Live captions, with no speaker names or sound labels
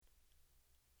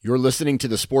You're listening to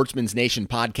the Sportsman's Nation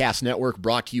Podcast Network,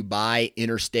 brought to you by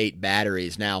Interstate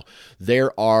Batteries. Now,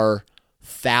 there are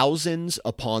thousands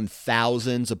upon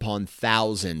thousands upon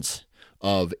thousands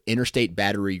of Interstate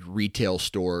Battery retail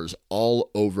stores all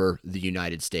over the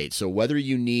United States. So whether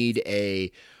you need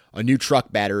a new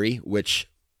truck battery, which,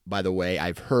 by the way,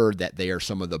 I've heard that they are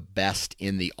some of the best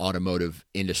in the automotive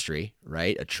industry,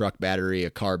 right? A truck battery, a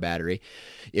car battery.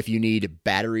 If you need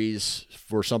batteries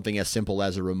for something as simple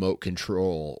as a remote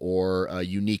control, or a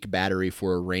unique battery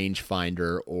for a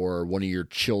rangefinder, or one of your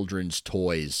children's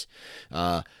toys,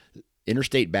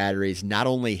 Interstate Batteries not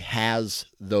only has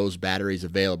those batteries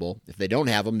available. If they don't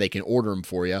have them, they can order them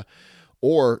for you.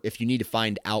 Or if you need to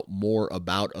find out more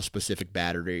about a specific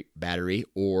battery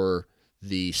or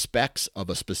the specs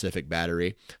of a specific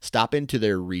battery, stop into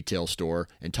their retail store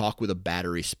and talk with a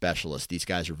battery specialist. These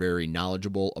guys are very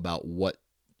knowledgeable about what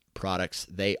products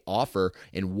they offer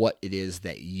and what it is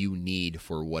that you need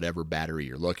for whatever battery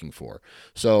you're looking for.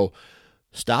 So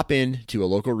stop in to a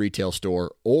local retail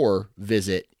store or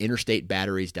visit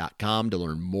interstatebatteries.com to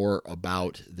learn more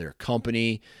about their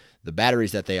company, the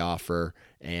batteries that they offer,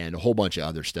 and a whole bunch of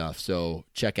other stuff. So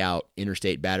check out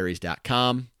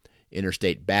interstatebatteries.com.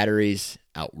 Interstate Batteries,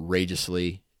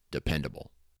 outrageously dependable.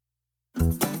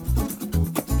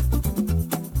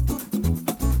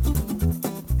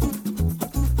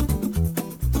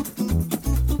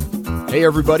 Hey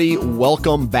everybody,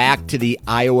 welcome back to the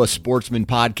Iowa Sportsman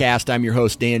Podcast. I'm your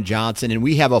host, Dan Johnson, and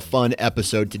we have a fun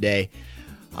episode today.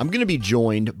 I'm going to be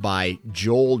joined by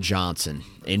Joel Johnson,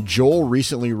 and Joel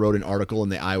recently wrote an article in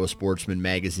the Iowa Sportsman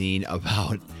magazine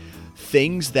about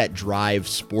things that drive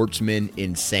sportsmen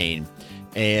insane.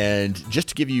 And just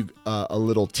to give you a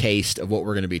little taste of what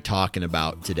we're going to be talking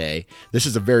about today, this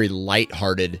is a very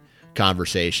lighthearted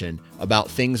conversation about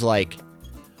things like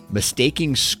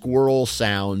mistaking squirrel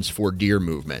sounds for deer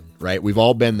movement, right? We've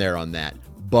all been there on that.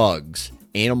 Bugs,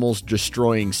 animals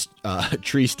destroying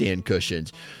tree stand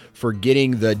cushions,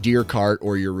 forgetting the deer cart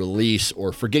or your release,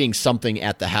 or forgetting something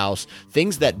at the house,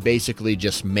 things that basically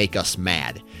just make us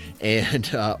mad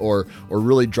and or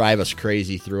really drive us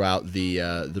crazy throughout the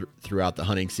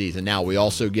hunting season. Now, we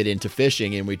also get into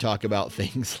fishing and we talk about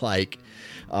things like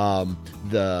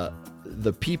the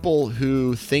people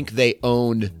who think they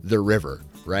own the river,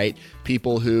 right?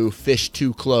 People who fish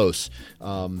too close,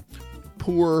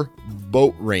 poor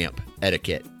boat ramp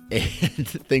etiquette, and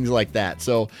things like that.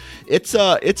 So it's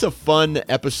a fun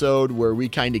episode where we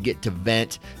kind of get to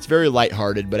vent. It's very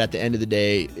lighthearted, but at the end of the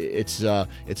day, it's a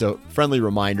friendly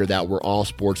reminder that we're all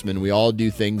sportsmen. We all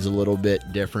do things a little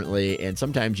bit differently, and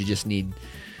sometimes you just need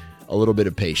a little bit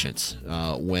of patience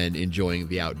when enjoying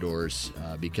the outdoors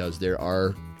because there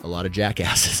are a lot of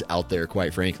jackasses out there,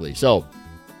 quite frankly. So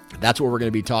that's what we're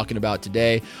going to be talking about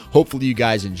today. Hopefully you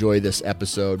guys enjoy this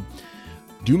episode.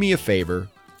 Do me a favor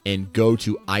and go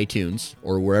to iTunes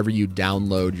or wherever you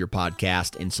download your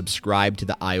podcast and subscribe to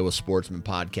the Iowa Sportsman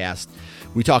Podcast.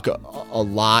 We talk a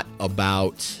lot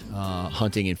about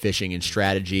hunting and fishing and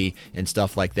strategy and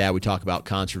stuff like that. We talk about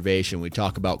conservation. We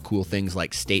talk about cool things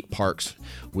like state parks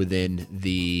within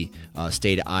the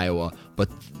state of Iowa. But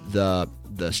the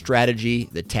strategy,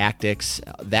 the tactics,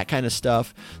 that kind of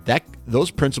stuff,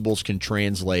 those principles can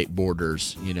translate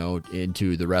borders,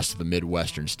 into the rest of the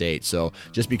Midwestern states. So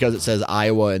just because it says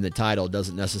Iowa in the title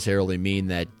doesn't necessarily mean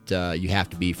that you have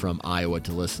to be from Iowa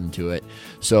to listen to it.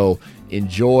 So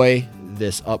enjoy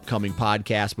this upcoming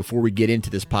podcast. Before we get into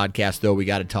this podcast, though, we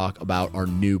got to talk about our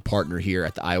new partner here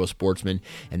at the Iowa Sportsman,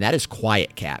 and that is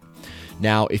QuietKat.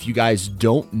 Now, if you guys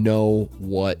don't know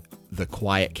what the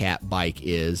QuietKat bike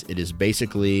is, it is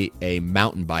basically a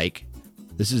mountain bike.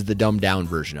 This is the dumbed down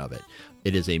version of it.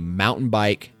 It is a mountain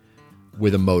bike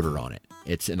with a motor on it.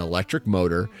 It's an electric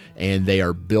motor, and they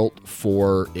are built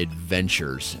for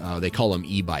adventures. They call them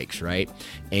e-bikes, right?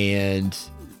 And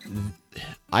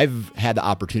I've had the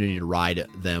opportunity to ride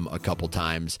them a couple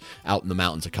times out in the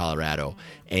mountains of Colorado,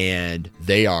 and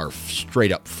they are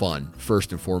straight up fun,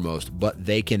 first and foremost, but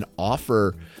they can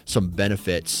offer some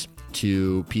benefits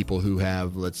to people who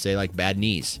have, let's say, like bad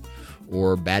knees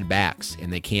or bad backs,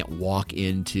 and they can't walk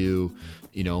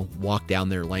down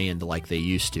their land like they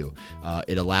used to.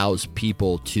 It allows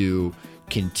people to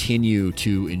continue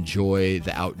to enjoy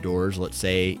the outdoors, let's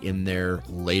say in their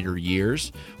later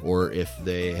years, or if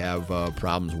they have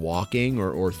problems walking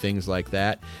or things like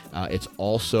that. It's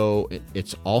also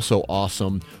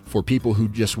awesome for people who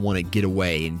just want to get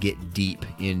away and get deep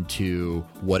into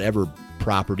whatever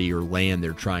property or land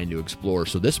they're trying to explore.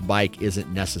 So this bike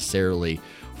isn't necessarily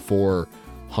for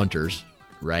hunters,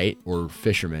 right, or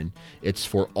fishermen. It's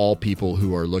for all people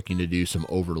who are looking to do some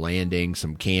overlanding,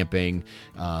 some camping,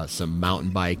 some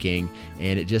mountain biking,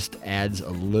 and it just adds a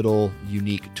little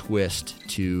unique twist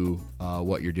to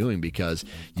what you're doing, because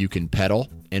you can pedal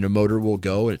and a motor will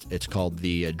go. It's called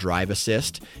the drive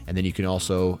assist, and then you can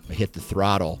also hit the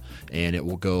throttle and it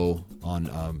will go on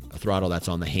a throttle that's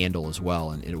on the handle as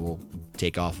well, and it will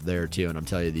take off there too. And I'm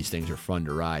telling you, these things are fun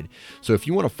to ride. So if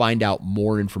you want to find out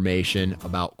more information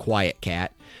about QuietKat,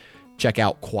 check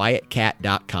out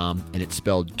quietkat.com, and it's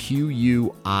spelled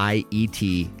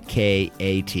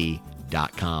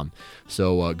QUIETKAT.com.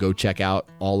 So go check out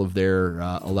all of their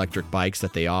electric bikes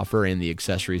that they offer and the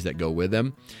accessories that go with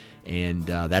them. And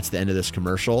that's the end of this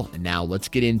commercial. And now let's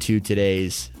get into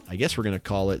today's, I guess we're going to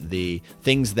call it the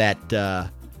things that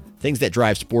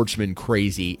drive sportsmen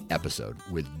crazy episode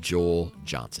with Joel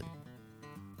Johnson.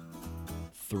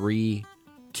 3,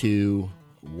 2,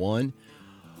 1.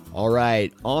 All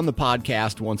right, on the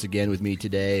podcast once again with me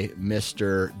today,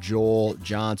 Mr. Joel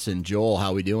Johnson. Joel,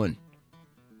 how we doing?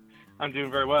 I'm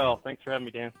doing very well. Thanks for having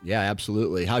me, Dan. Yeah,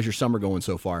 absolutely. How's your summer going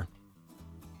so far?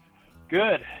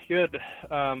 Good.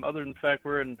 Other than the fact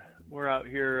we're out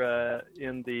here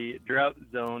in the drought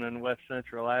zone in west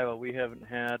central Iowa, we haven't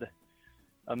had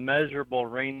a measurable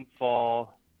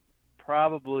rainfall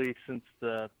probably since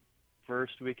the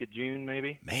first week of June,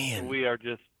 maybe. Man, we are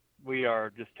just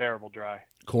terrible dry.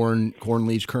 Corn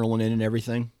leaves curling in and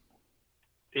everything.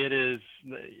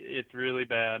 It's really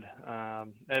bad.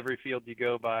 Every field you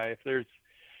go by, if there's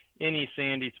any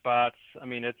sandy spots, I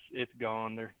mean, it's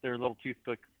gone. They're little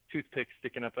toothpicks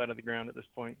sticking up out of the ground at this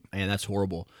point. Man, that's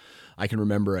horrible. I can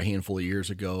remember a handful of years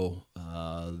ago,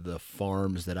 the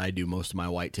farms that I do most of my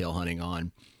whitetail hunting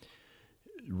on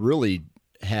really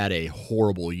had a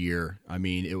horrible year. I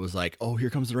mean, it was like, oh, here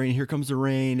comes the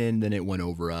rain, and then it went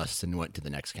over us and went to the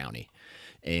next county.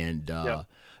 And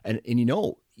and you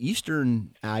know,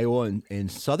 eastern Iowa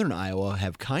and southern Iowa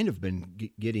have kind of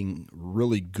been getting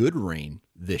really good rain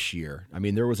this year. I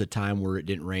mean, there was a time where it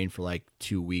didn't rain for like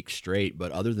 2 weeks straight,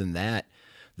 but other than that,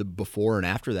 the before and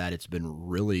after that, it's been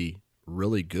really,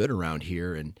 really good around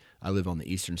here. And I live on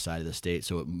the eastern side of the state,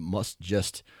 so it must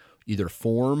just either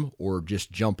form or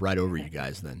just jump right over you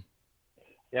guys then.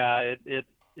 Yeah, it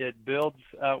builds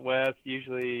out west.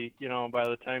 Usually, by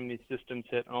the time these systems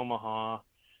hit Omaha,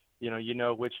 you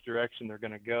know which direction they're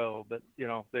going to go. But,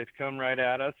 they've come right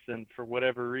at us, and for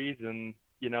whatever reason,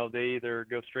 they either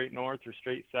go straight north or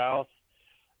straight south,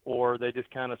 or they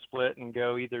just kind of split and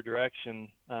go either direction.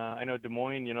 I know Des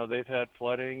Moines, they've had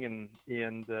flooding, and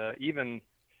even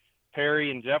Perry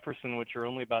and Jefferson, which are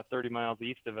only about 30 miles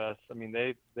east of us. I mean,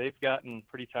 they've gotten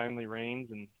pretty timely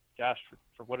rains, and gosh,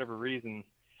 for whatever reason,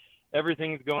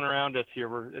 everything's going around us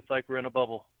here. It's like we're in a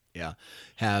bubble. Yeah.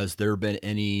 Has there been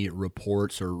any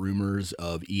reports or rumors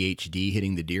of EHD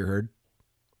hitting the deer herd?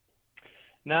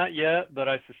 Not yet, but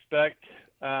I suspect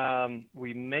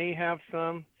we may have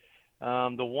some.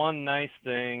 The one nice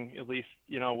thing, at least,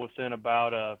 within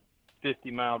about a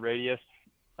 50-mile radius,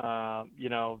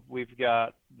 we've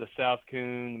got the South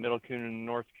Coon, the Middle Coon, and the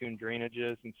North Coon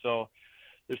drainages. And so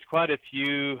there's quite a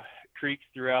few creeks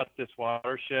throughout this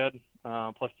watershed,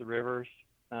 plus the rivers.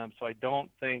 So I don't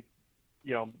think,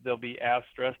 they'll be as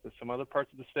stressed as some other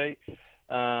parts of the state.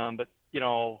 But,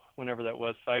 whenever that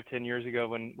was 5-10 years ago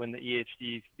when the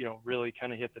EHDs, really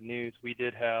kind of hit the news, we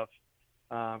did have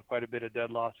quite a bit of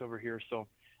dead loss over here. So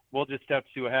we'll just have to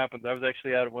see what happens. I was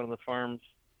actually out at one of the farms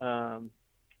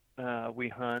we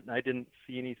hunt, and I didn't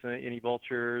see any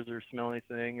vultures or smell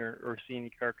anything or see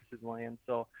any carcasses land.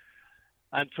 So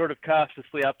I'm sort of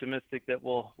cautiously optimistic that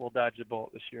we'll dodge a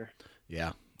bullet this year.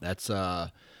 Yeah, that's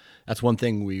one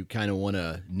thing we kind of want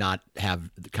to not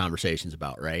have the conversations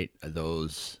about, right?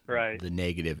 The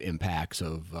negative impacts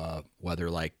of weather,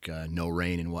 like no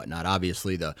rain and whatnot.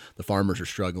 Obviously, the farmers are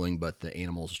struggling, but the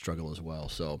animals struggle as well.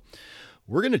 So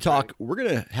we're going to talk. Right. We're going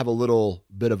to have a little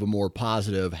bit of a more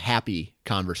positive, happy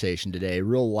conversation today,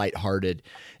 real lighthearted.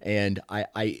 And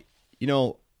I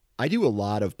do a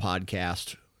lot of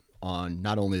podcasts on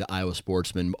not only the Iowa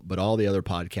Sportsman, but all the other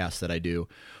podcasts that I do,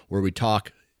 where we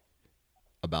talk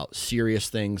about serious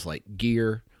things like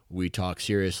gear. We talk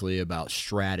seriously about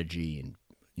strategy and,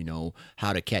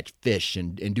 how to catch fish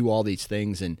and do all these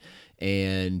things. And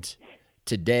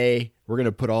today we're going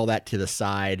to put all that to the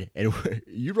side. And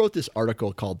you wrote this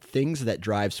article called Things That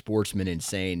Drive Sportsmen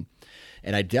Insane.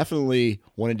 And I definitely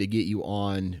wanted to get you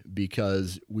on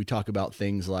because we talk about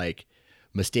things like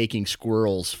mistaking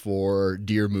squirrels for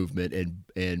deer movement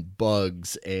and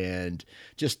bugs and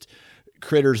just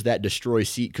critters that destroy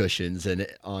seat cushions and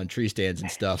on tree stands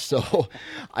and stuff. So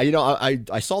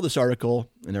I saw this article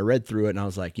and I read through it and I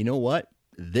was like, you know what?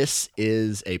 this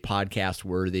is a podcast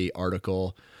worthy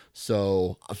article.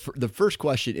 So the first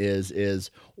question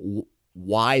is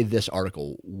why this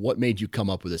article? What made you come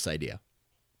up with this idea?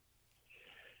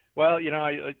 Well,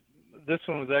 this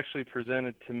one was actually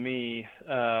presented to me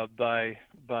by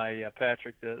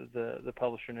Patrick, the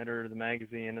publisher and editor of the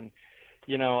magazine, and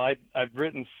I've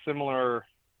written similar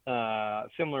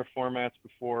formats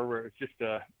before, where it's just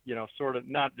a sort of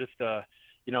not just a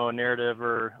narrative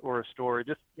or a story,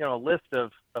 just a list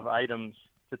of items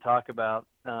to talk about,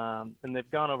 and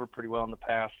they've gone over pretty well in the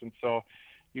past. And so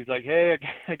he was like, "Hey,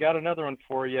 I got another one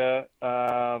for you.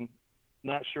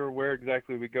 Not sure where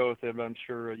exactly we go with it, but I'm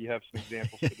sure you have some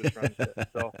examples to just run with it."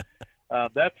 So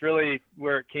that's really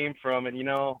where it came from. And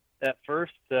at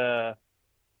first, I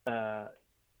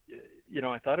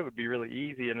thought it would be really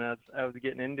easy, and as I was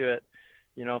getting into it,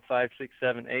 5, 6,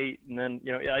 7, 8, and then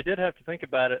I did have to think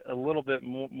about it a little bit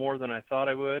more than I thought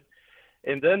I would.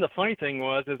 And then the funny thing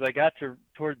was, as I got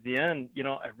towards the end,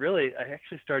 I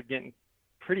actually started getting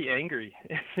pretty angry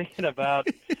thinking about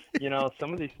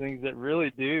some of these things that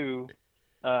really do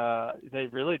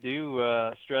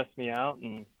stress me out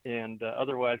and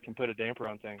otherwise can put a damper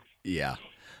on things. Yeah,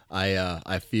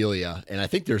 I feel you, and I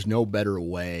think there's no better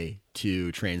way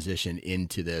to transition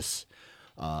into this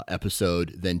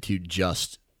episode than to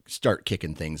just start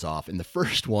kicking things off. And the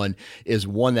first one is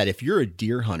one that if you're a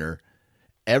deer hunter,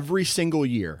 every single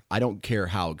year, I don't care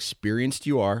how experienced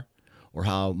you are or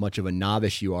how much of a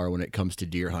novice you are when it comes to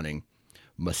deer hunting,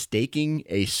 mistaking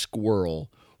a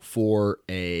squirrel for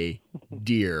a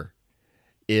deer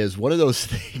is one of those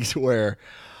things where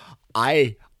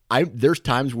there's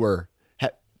times where,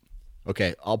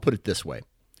 okay, I'll put it this way.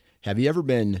 Have you ever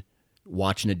been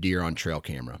watching a deer on trail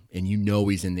camera and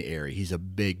he's in the area? He's a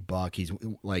big buck. He's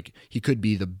like, he could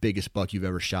be the biggest buck you've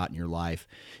ever shot in your life.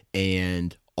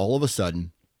 And all of a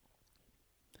sudden,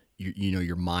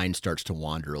 your mind starts to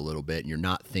wander a little bit and you're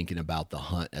not thinking about the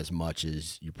hunt as much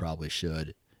as you probably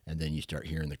should. And then you start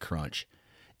hearing the crunch.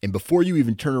 And before you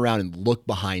even turn around and look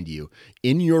behind you,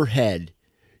 in your head,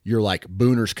 you're like,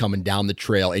 Booner's coming down the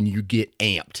trail, and you get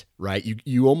amped, right?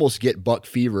 You almost get buck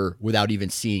fever without even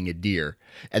seeing a deer.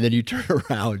 And then you turn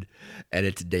around and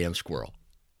it's a damn squirrel.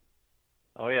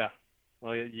 Oh yeah.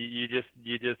 Well, you just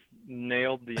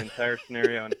nailed the entire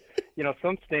scenario. And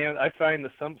some stands, I find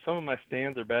that some of my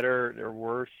stands are better or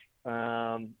worse.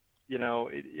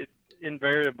 It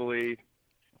invariably,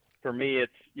 for me,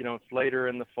 it's it's later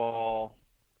in the fall.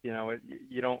 You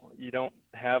don't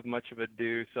have much of a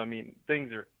dew, so I mean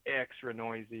things are extra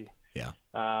noisy. Yeah.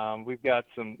 We've got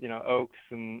some oaks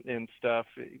and stuff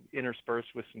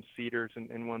interspersed with some cedars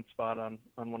in one spot on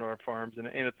one of our farms, and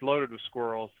it's loaded with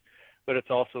squirrels, but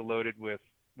it's also loaded with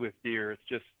deer. It's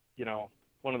just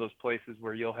one of those places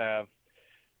where you'll have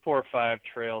 4 or 5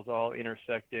 trails all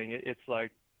intersecting. It's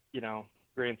like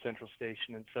Grand Central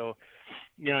Station. And so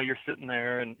you're sitting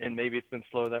there and maybe it's been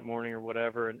slow that morning or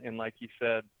whatever, and like you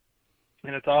said,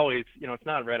 and it's always it's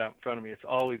not right out in front of me, it's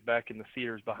always back in the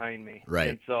cedars behind me. Right.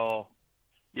 And so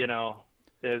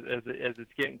as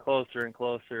it's getting closer and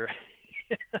closer,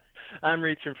 I'm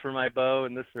reaching for my bow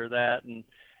and this or that. And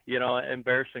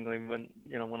embarrassingly,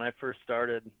 when I first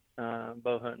started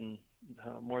bow hunting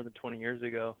more than 20 years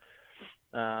ago,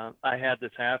 I had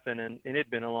this happen, and it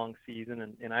had been a long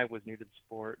season, and I was new to the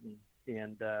sport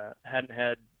and hadn't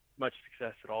had much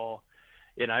success at all.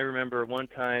 And I remember one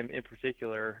time in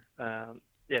particular,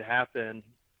 it happened,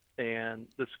 and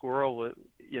the squirrel was,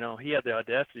 he had the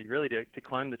audacity really to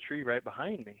climb the tree right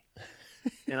behind me.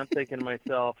 And I'm thinking to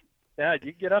myself, Dad,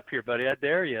 you get up here, buddy, I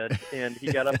dare you. And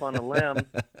he got up on a limb,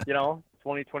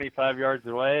 20, 25 yards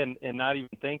away, and not even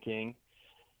thinking.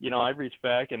 I reached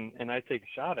back and I take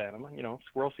a shot at him.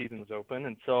 Squirrel season was open.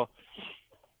 And so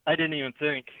I didn't even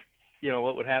think,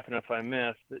 what would happen if I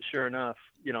missed. But sure enough,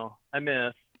 I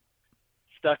missed.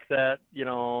 Stuck that,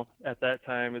 at that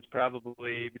time, it's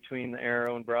probably between the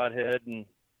arrow and broadhead and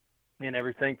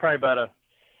everything, probably about a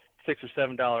 $6 or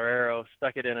 $7 arrow,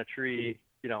 stuck it in a tree,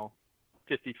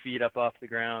 50 feet up off the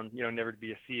ground, never to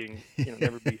be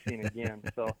never be seen again.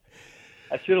 So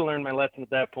I should have learned my lesson at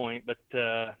that point, but,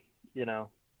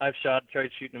 I've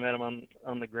tried shooting them at them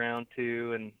on the ground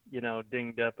too, and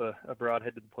dinged up a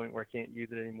broadhead to the point where I can't use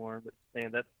it anymore. But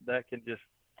man, that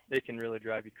can really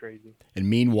drive you crazy. And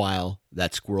meanwhile,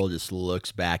 that squirrel just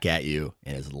looks back at you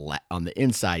and is on the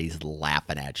inside, he's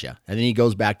laughing at you. And then he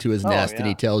goes back to his nest and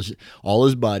he tells all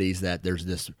his buddies that there's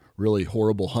this really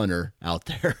horrible hunter out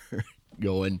there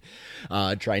going,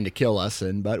 trying to kill us.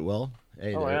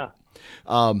 Hey.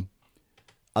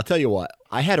 I'll tell you what,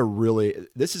 I had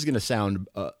this is going to sound,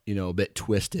 a bit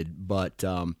twisted, but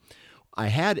I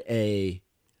had a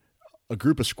a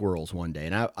group of squirrels one day,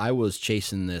 and I was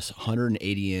chasing this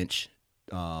 180 inch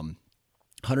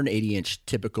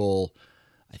typical.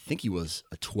 I think he was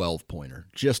a 12 pointer,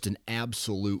 just an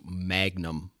absolute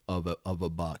magnum of a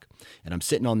buck. And I'm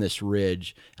sitting on this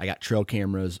ridge. I got trail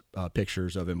cameras,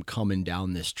 pictures of him coming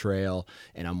down this trail,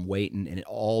 and I'm waiting, and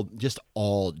all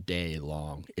day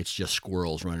long, it's just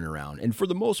squirrels running around. And for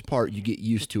the most part, you get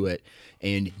used to it,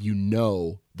 and you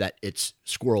know that it's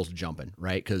squirrels jumping,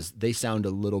 right? Because they sound a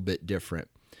little bit different.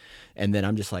 And then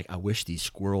I'm just like, I wish these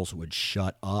squirrels would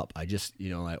shut up. I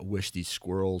wish these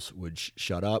squirrels would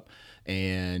shut up.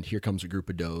 And here comes a group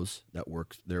of does that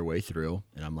work their way through.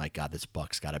 And I'm like, God, this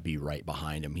buck's got to be right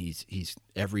behind him. He's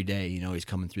every day, he's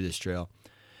coming through this trail,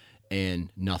 and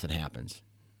nothing happens,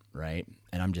 right?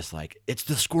 And I'm just like, it's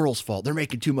the squirrel's fault. They're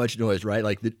making too much noise, right?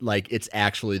 Like it's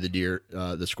actually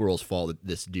the squirrel's fault that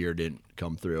this deer didn't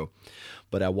come through.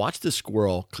 But I watched the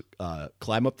squirrel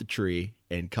climb up the tree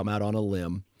and come out on a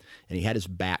limb. And he had his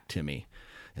back to me,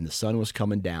 and the sun was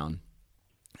coming down,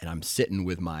 and I'm sitting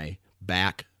with my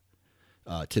back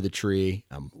to the tree.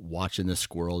 I'm watching this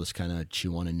squirrel just kind of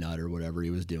chew on a nut or whatever he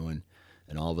was doing,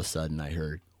 and all of a sudden I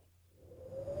heard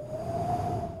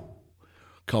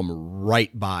come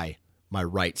right by my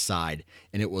right side,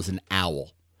 and it was an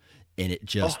owl, and it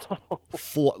just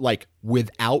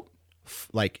without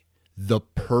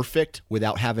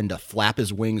having to flap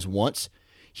his wings once.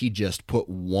 He just put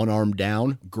one arm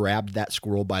down, grabbed that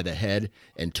squirrel by the head,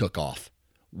 and took off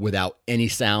without any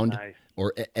sound. Nice.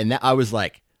 And that I was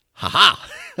like, ha ha,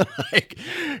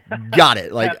 got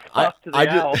it. Like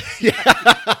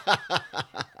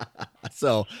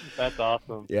So that's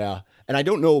awesome. Yeah. And I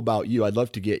don't know about you. I'd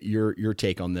love to get your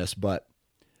take on this, but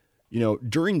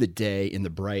during the day in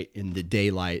the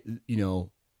daylight,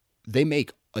 they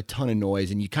make a ton of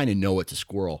noise, and you kind of know it's a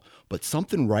squirrel, but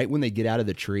something right when they get out of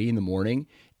the tree in the morning,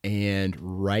 and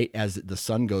right as the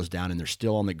sun goes down and they're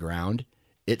still on the ground,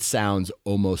 it sounds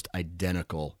almost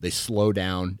identical. They slow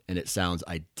down, and it sounds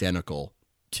identical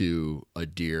to a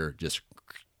deer just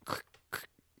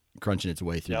crunching its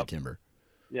way through the timber.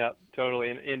 Yeah,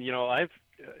 totally. And I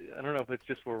don't know if it's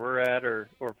just where we're at or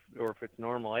if it's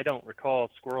normal. I don't recall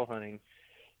squirrel hunting,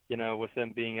 with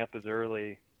them being up as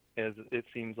early as it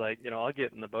seems like. I'll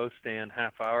get in the bow stand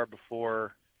half hour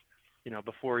before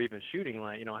even shooting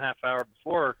light, a half hour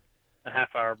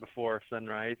before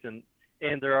sunrise, and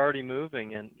they're already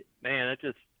moving. And man,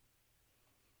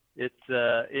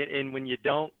 and when you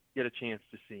don't get a chance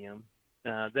to see them,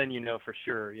 then for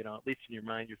sure, at least in your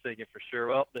mind, you're thinking for sure,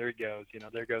 well, there he goes,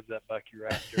 there goes that buck you're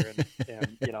after,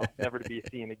 and never to be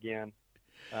seen again.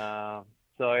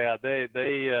 So yeah, they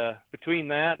between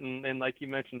that and like you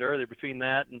mentioned earlier, between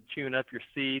that and chewing up your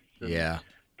seats and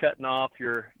cutting off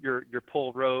your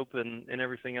pull rope and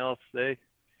everything else, they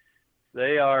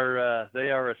are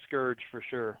a scourge for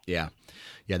sure. Yeah.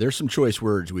 There's some choice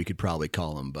words we could probably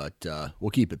call them, but we'll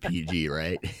keep it PG,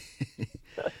 right?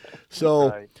 So,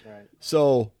 right.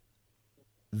 So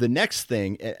the next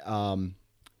thing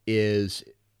is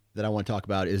that I want to talk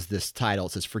about is this title.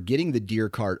 It says forgetting the deer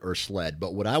cart or sled.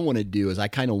 But what I want to do is I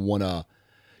kind of want to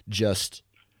just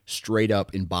straight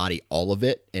up embody all of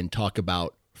it and talk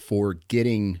about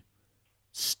forgetting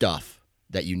stuff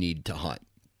that you need to hunt.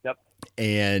 Yep.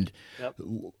 And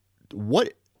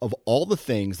what of all the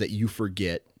things that you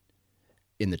forget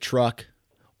in the truck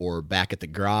or back at the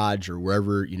garage or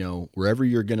wherever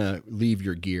you're going to leave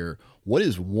your gear, what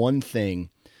is one thing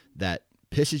that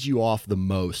pisses you off the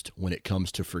most when it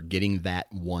comes to forgetting that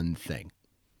one thing?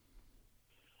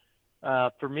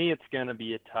 For me, it's going to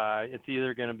be a tie. It's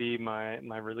either going to be my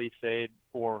release aid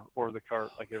or the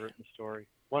cart, like I wrote in the story.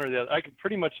 One or the other. I could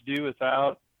pretty much do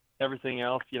without everything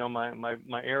else.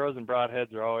 My arrows and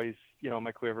broadheads are always,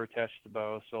 my quiver attached to the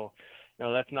bow. So,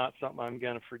 that's not something I'm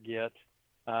going to forget.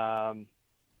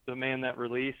 But man, that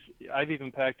release, I've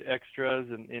even packed extras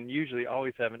and usually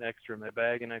always have an extra in my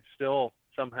bag, and I've still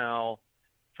somehow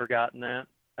forgotten that.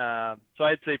 So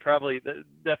I'd say probably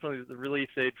definitely the release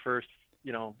aid first,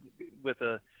 with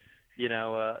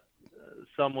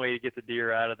some way to get the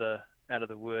deer out of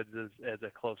the woods as a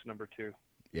close number two.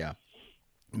 Yeah,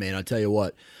 man, I'll tell you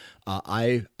what,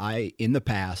 I in the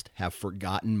past have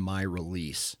forgotten my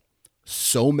release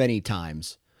so many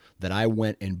times that I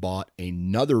went and bought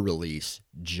another release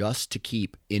just to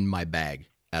keep in my bag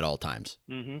at all times.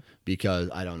 Mm-hmm. Because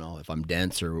I don't know if I'm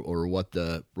dense or what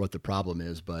the problem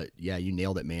is, but yeah, you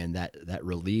nailed it, man. That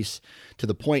release, to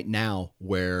the point now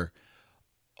where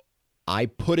I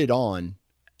put it on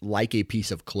like a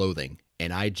piece of clothing,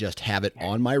 and I just have it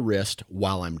on my wrist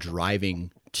while I'm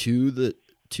driving to the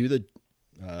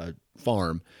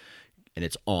farm, and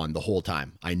it's on the whole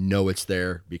time. I know it's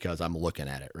there because I'm looking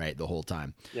at it, right, the whole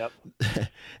time. Yep.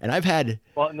 And I've had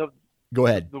Well, and go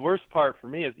ahead. the worst part for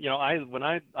me is, when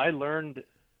I learned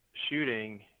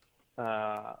shooting,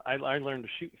 I learned to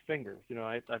shoot with fingers.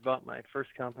 I bought my first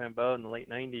compound bow in the late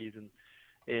 90s,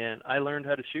 and I learned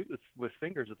how to shoot with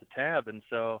fingers with the tab. And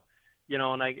so,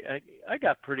 and I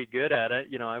got pretty good at it.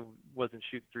 I wasn't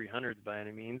shooting 300s by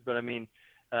any means, but I mean,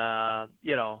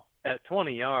 at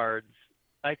 20 yards,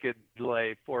 I could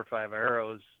lay 4 or 5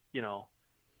 arrows,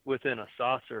 within a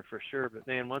saucer for sure. But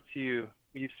man, once you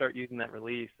start using that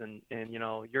release and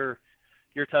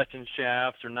you're touching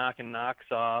shafts or knocking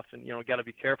knocks off, and got to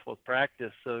be careful with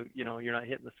practice so you're not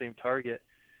hitting the same target.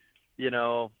 Then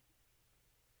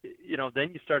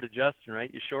you start adjusting,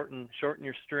 right? You shorten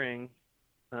your string,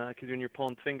 because when you're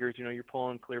pulling fingers, you're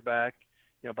pulling clear back,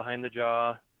 behind the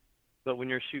jaw. But when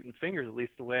you're shooting fingers, at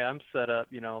least the way I'm set up,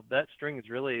 that string is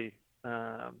really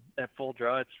at full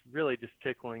draw. It's really just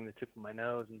tickling the tip of my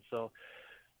nose. And so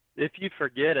if you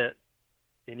forget it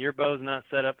and your bow's not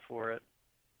set up for it,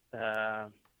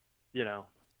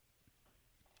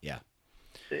 Yeah.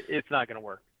 It's not going to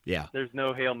work. Yeah. There's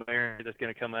no Hail Mary that's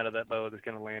going to come out of that bow that's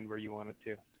going to land where you want it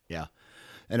to. Yeah.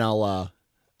 And I'll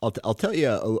tell you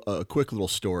a quick little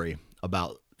story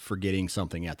about forgetting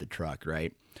something at the truck,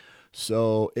 right?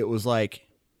 So it was like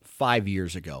 5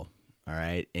 years ago. All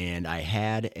right. And I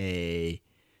had a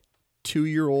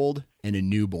 2-year-old and a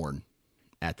newborn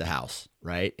at the house,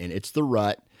 right? And it's the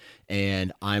rut,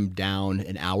 and I'm down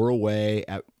an hour away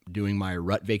at doing my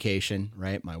rut vacation,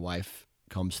 right? My wife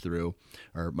comes through,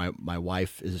 or my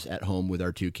wife is at home with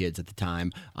our 2 kids at the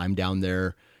time. I'm down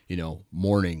there,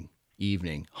 morning,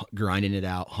 evening, grinding it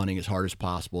out, hunting as hard as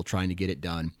possible, trying to get it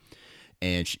done.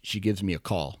 And she gives me a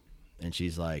call, and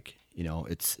she's like,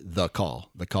 it's the call.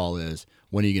 The call is,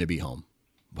 when are you going to be home?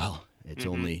 Well, it's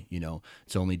only,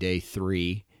 it's only day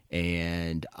 3,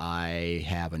 and I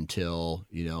have until,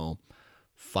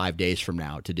 5 days from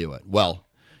now to do it. Well,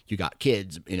 you got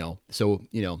kids, so,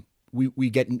 we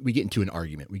get into an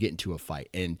argument, we get into a fight,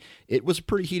 and it was a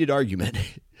pretty heated argument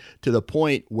to the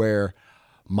point where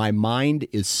my mind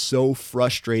is so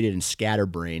frustrated and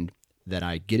scatterbrained that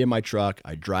I get in my truck,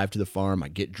 I drive to the farm, I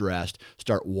get dressed,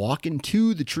 start walking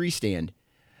to the tree stand,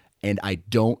 and I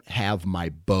don't have my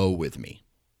bow with me.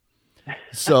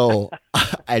 So,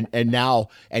 and now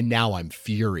I'm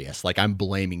furious. Like, I'm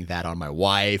blaming that on my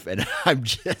wife, and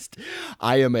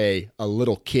I am a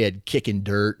little kid kicking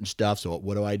dirt and stuff. So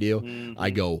what do? I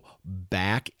go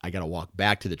back. I got to walk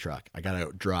back to the truck. I got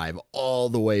to drive all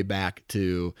the way back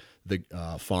to the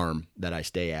farm that I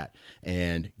stay at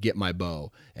and get my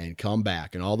bow and come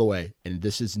back and all the way. And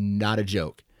this is not a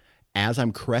joke. As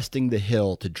I'm cresting the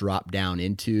hill to drop down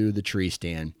into the tree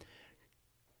stand,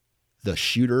 the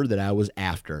shooter that I was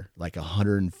after, like a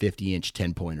 150-inch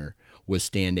 10-pointer, was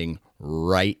standing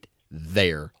right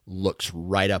there, looks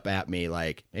right up at me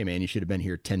like, hey, man, you should have been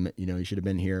here you should have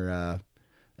been here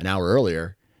an hour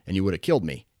earlier, and you would have killed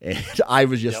me. And I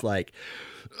was just like,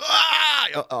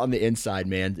 on the inside,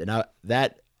 man. And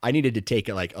I needed to take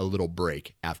like a little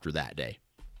break after that day.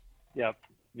 Yep,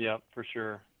 for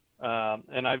sure.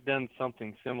 And I've done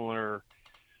something similar,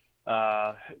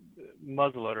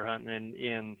 muzzleloader hunting,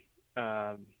 and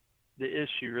the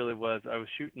issue really was I was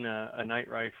shooting a night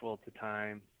rifle at the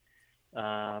time,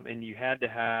 and you had to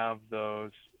have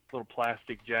those little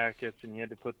plastic jackets, and you had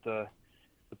to put the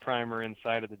primer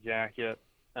inside of the jacket.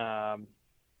 And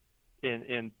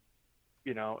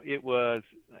it was,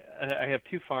 I have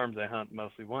 2 farms I hunt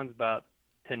mostly. One's about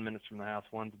 10 minutes from the house.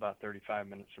 One's about 35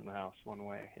 minutes from the house one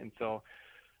way. And so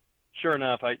sure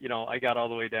enough, I got all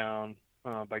the way down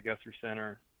by Guthrie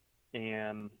Center,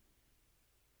 and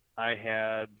I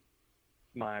had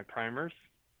my primers,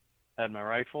 had my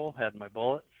rifle, had my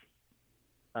bullets,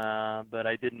 but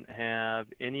I didn't have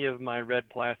any of my red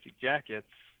plastic jackets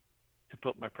to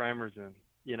put my primers in,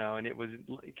 and it was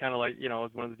kind of like, it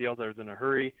was one of the deals. I was in a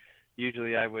hurry.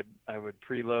 Usually I would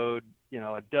preload,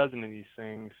 a dozen of these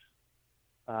things,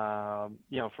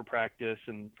 for practice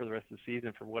and for the rest of the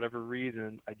season. For whatever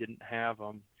reason, I didn't have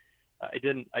them. I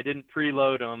didn't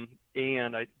preload them,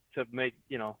 and to make,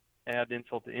 add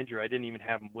insult to injury, I didn't even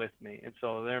have them with me. And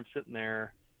so there I'm sitting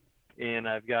there, and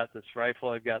I've got this rifle,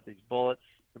 I've got these bullets,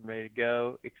 I'm ready to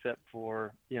go, except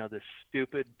for, this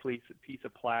stupid piece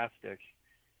of plastic,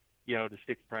 to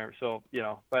stick the primer. So,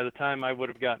 by the time I would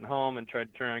have gotten home and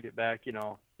tried to turn around and get back,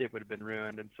 it would have been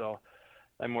ruined. And so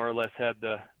I more or less had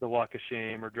the walk of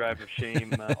shame or drive of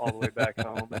shame all the way back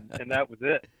home. And that was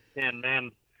it. And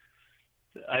man,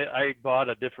 I bought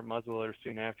a different muzzleloader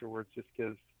soon afterwards, just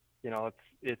because,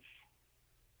 it's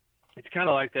it's kind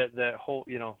of like that whole,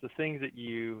 the things that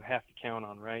you have to count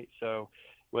on, right? So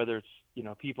whether it's,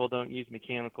 people don't use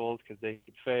mechanicals because they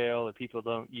could fail, or people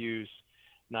don't use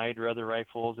night or other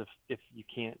rifles if you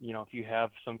can't, if you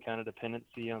have some kind of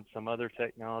dependency on some other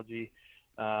technology.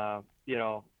 The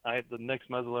next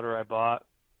muzzleloader I bought,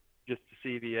 just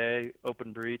the CVA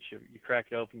open breech, you crack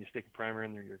it open, you stick a primer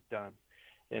in there, you're done.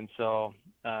 And so,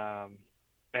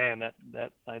 man,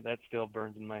 that still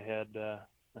burns in my head.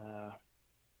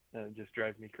 It just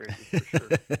drives me crazy for sure.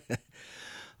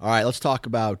 All right, let's talk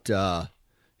about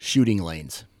shooting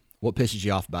lanes. What pisses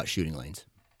you off about shooting lanes?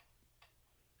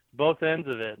 Both ends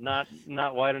of it, not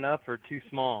wide enough or too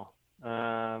small.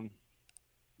 And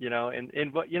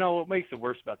what makes it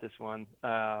worse about this one?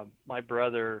 My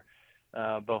brother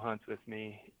bow hunts with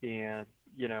me, and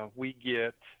we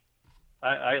get.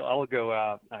 I'll go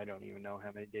out. I don't even know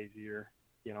how many days a year.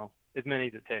 As many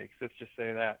as it takes. Let's just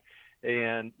say that.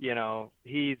 And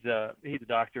he's a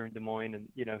doctor in Des Moines, and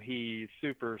he's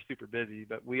super busy,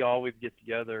 but we always get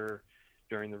together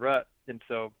during the rut. And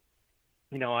so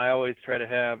I always try to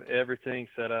have everything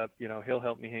set up. He'll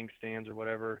help me hang stands or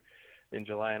whatever in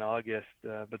July and August,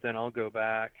 but then I'll go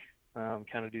back,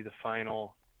 kind of do the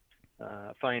final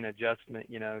fine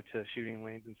adjustment to shooting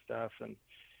lanes and stuff.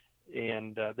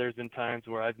 And there's been times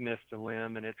where I've missed a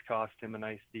limb and it's cost him a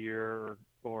nice deer,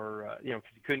 or because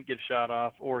he couldn't get a shot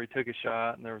off, or he took a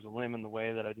shot and there was a limb in the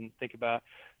way that I didn't think about.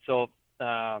 So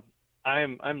I'm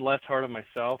less hard on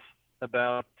myself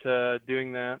about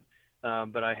doing that,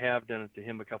 but I have done it to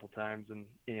him a couple times, and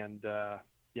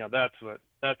that's what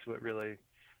really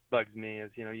bugs me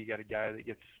is you got a guy that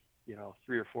gets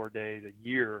 3 or 4 days a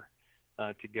year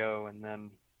to go, and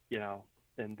then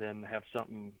have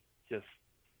something just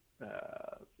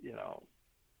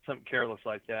something careless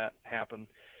like that happen.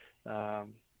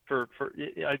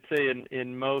 I'd say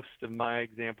in most of my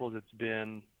examples, it's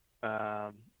been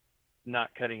not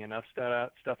cutting enough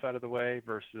stuff out of the way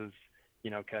versus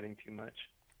cutting too much.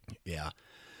 Yeah.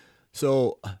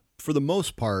 So for the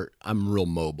most part, I'm real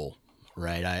mobile,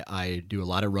 right? I do a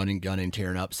lot of running, gunning,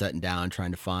 tearing up, setting down,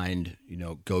 trying to find,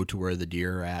 go to where the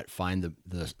deer are at, find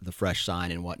the fresh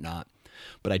sign and whatnot.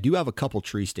 But I do have a couple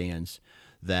tree stands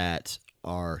that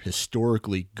are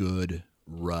historically good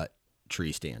rut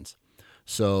tree stands.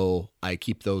 So I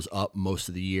keep those up most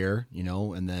of the year,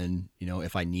 and then,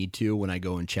 if I need to, when I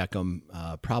go and check them,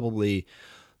 probably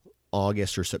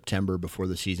August or September before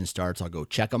the season starts, I'll go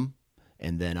check them,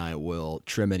 and then I will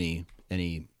trim any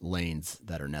lanes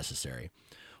that are necessary.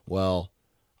 Well,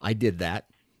 I did that,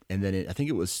 and then I think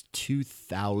it was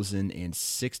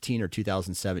 2016 or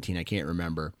 2017, I can't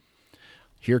remember.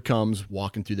 Here comes,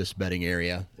 walking through this bedding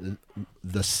area,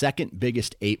 the second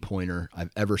biggest 8-pointer I've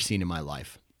ever seen in my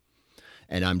life.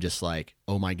 And I'm just like,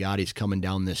 oh my God, he's coming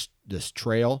down this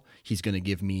trail. He's going to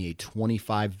give me a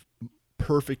 25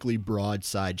 perfectly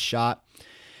broadside shot.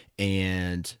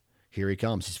 And here he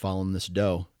comes. He's following this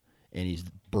doe, and he's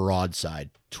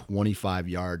broadside, 25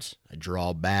 yards. I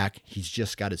draw back. He's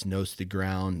just got his nose to the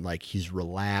ground, like he's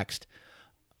relaxed.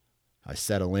 I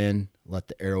settle in, let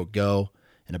the arrow go.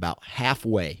 And about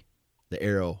halfway, the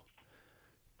arrow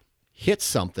hits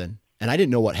something, and I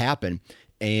didn't know what happened.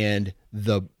 And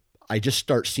I just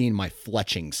start seeing my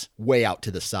fletchings way out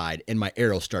to the side, and my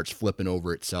arrow starts flipping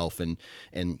over itself and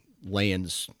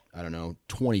lands,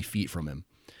 20 feet from him.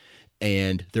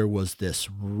 And there was this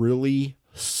really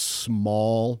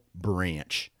small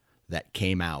branch that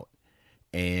came out,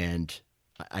 and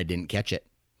I didn't catch it.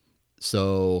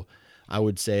 So I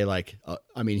would say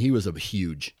he was a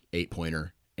huge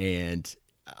 8-pointer, and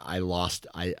I lost.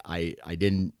 I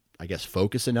didn't, I guess,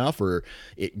 focus enough, or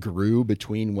it grew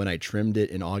between when I trimmed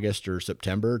it in August or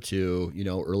September to,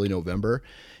 early November.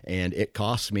 And it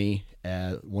cost me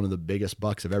one of the biggest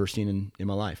bucks I've ever seen in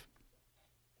my life.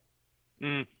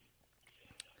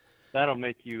 That'll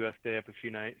make you stay up a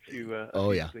few nights,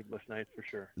 sleepless nights for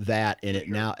sure. That, and it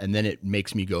now, and then it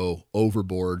makes me go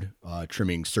overboard,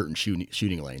 trimming certain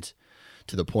shooting lanes,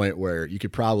 to the point where you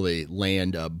could probably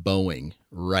land a Boeing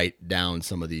right down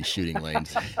some of these shooting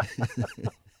lanes.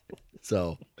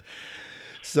 So,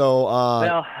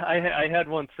 well, I had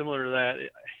one similar to that.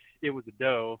 It was a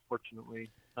doe,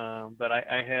 fortunately. But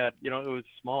I had, it was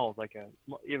small,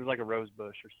 it was like a rose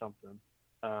bush or something.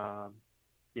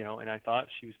 And I thought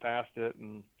she was past it,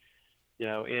 and,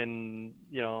 in,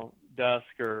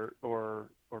 dusk or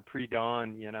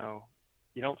pre-dawn, you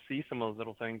don't see some of those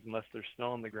little things unless there's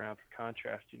snow on the ground for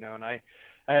contrast, and I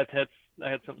had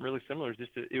something really similar.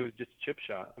 It was just a chip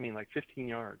shot. 15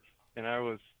 yards. And I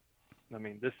was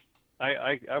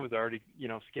already,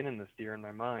 skinning this deer in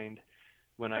my mind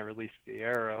when I released the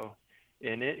arrow.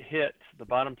 and it hit the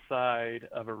bottom side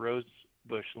of a rose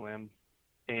bush limb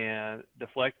and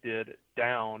deflected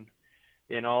down.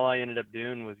 And all I ended up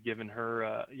doing was giving her,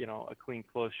 a clean,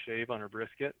 close shave on her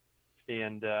brisket,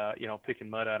 and picking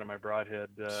mud out of my broadhead.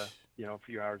 A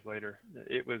few hours later,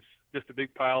 it was just a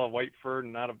big pile of white fur,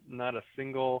 not a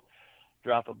single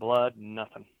drop of blood,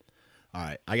 nothing. All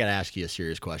right, I got to ask you a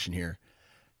serious question here.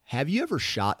 Have you ever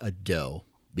shot a doe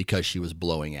because she was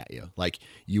blowing at you? Like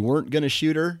you weren't going to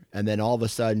shoot her, and then all of a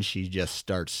sudden she just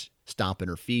starts stomping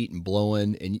her feet and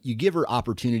blowing, and you give her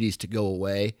opportunities to go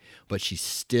away, but she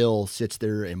still sits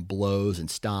there and blows and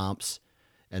stomps.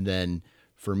 And then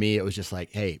for me, it was just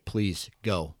like, hey, please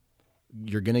go.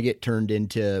 You're going to get turned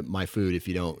into my food if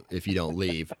you don't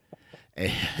leave.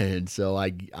 And so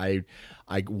I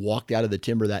walked out of the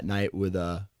timber that night with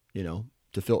to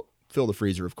fill the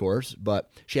freezer, of course,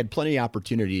 but she had plenty of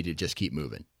opportunity to just keep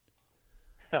moving.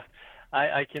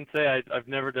 I can say I've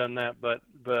never done that, but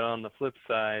on the flip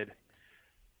side,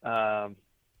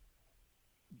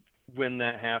 when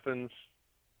that happens,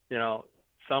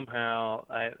 somehow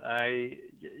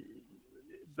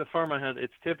the farm I hunt,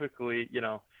 it's typically,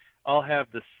 I'll have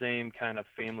the same kind of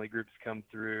family groups come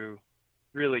through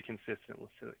really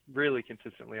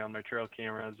consistently on my trail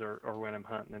cameras or when I'm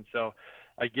hunting. And so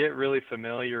I get really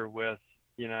familiar with,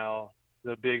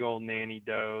 the big old nanny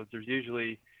does. There's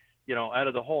usually, out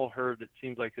of the whole herd, it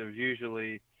seems like there's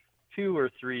usually 2 or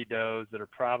 3 does that are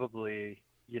probably,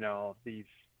 these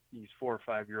 4 or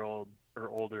 5-year-old or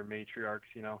older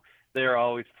matriarchs. They're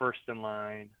always first in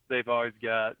line. They've always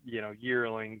got,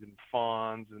 yearlings and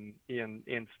fawns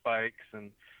and spikes,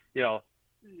 and,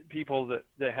 people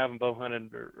that haven't bow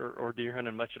hunted or deer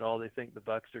hunted much at all, they think the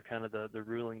bucks are kind of the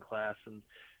ruling class, and,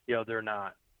 they're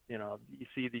not. You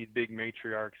see these big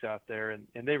matriarchs out there, and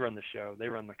they run the show. They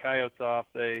run the coyotes off.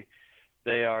 They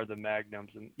are the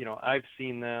magnums, and I've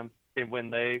seen them. And when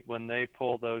they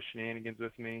pull those shenanigans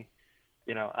with me,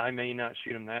 I may not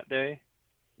shoot them that day,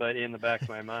 but in the back of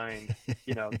my mind,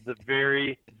 the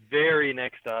very, very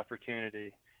next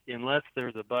opportunity, unless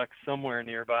there's a buck somewhere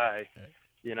nearby,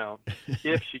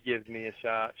 if she gives me a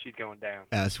shot, she's going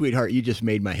down. Sweetheart, you just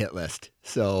made my hit list.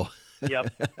 So.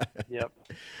 Yep.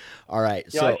 All right.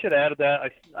 So I should have added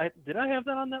that. Did I have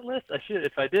that on that list? I should.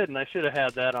 If I didn't, I should have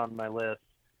had that on my list.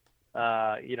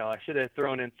 I should have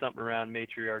thrown in something around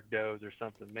matriarch does or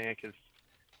something, man, because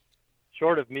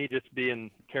short of me just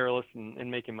being careless and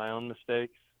making my own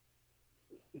mistakes,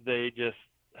 they just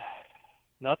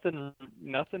nothing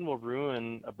will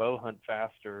ruin a bow hunt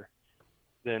faster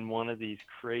than one of these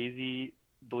crazy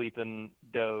bleeping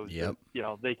does. Yep.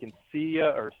 That, they can see you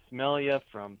or smell you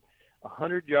from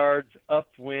 100 yards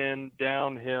upwind,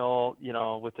 downhill,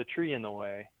 with a tree in the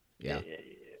way. Yeah.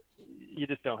 You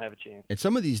just don't have a chance. And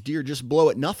some of these deer just blow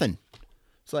at nothing.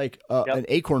 It's like an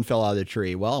acorn fell out of the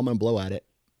tree. Well, I'm going to blow at it.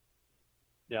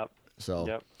 Yep. So,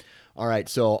 yep. All right.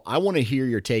 So I want to hear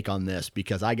your take on this,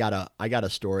 because I got a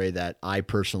story that I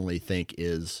personally think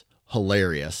is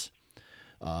hilarious.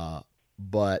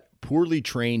 But poorly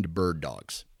trained bird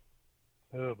dogs.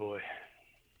 Oh boy.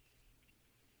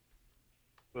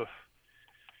 Oof.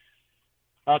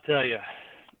 I'll tell you.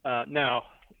 Now,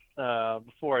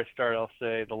 before I start, I'll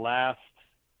say let's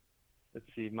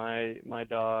see, my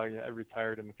dog, I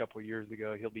retired him a couple of years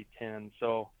ago. He'll be 10.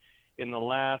 So in the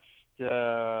last 10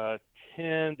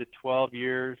 to 12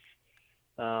 years,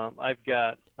 I've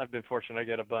been fortunate. I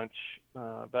got a bunch,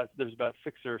 there's about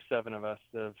 6 or 7 of us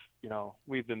that have,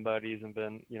 we've been buddies and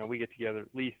been, we get together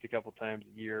at least a couple times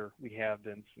a year. We have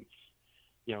been since,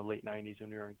 late 90s when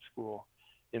we were in school.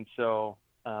 And so,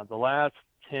 the last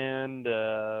 10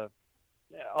 to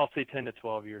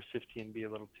 12 years, 15 be a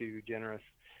little too generous.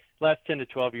 Last 10 to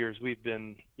 12 years, we've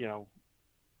been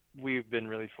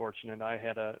really fortunate. I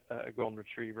had a golden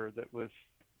retriever that was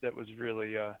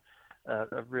really a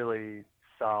really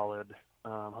solid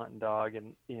hunting dog,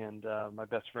 and my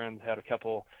best friend had a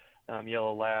couple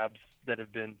yellow labs that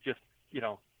have been just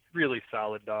really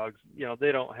solid dogs.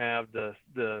 They don't have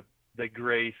the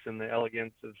grace and the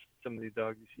elegance of some of these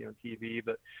dogs you see on TV,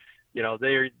 but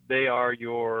they are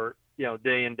your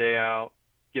day in, day out,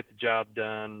 get the job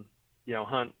done,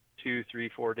 hunt 2, 3,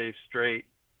 4 days straight,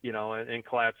 and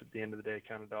collapse at the end of the day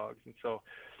kind of dogs. And so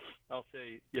I'll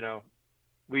say,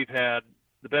 we've had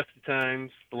the best of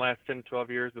times the last 10 to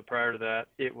 12 years, but prior to that,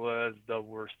 it was the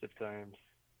worst of times.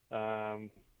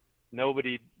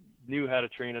 Nobody knew how to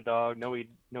train a dog.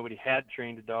 Nobody had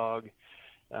trained a dog.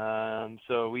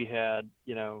 So we had,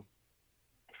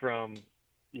 from,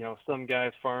 some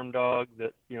guy's farm dog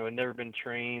that, had never been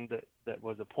trained, that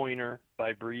was a pointer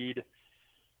by breed.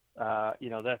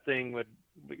 That thing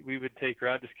we would take her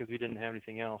out just because we didn't have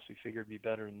anything else. We figured it'd be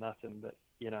better than nothing. But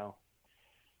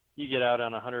you get out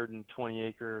on a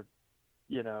 120-acre,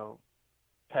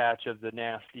 patch of the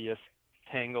nastiest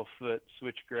tanglefoot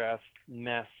switchgrass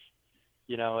mess,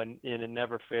 and it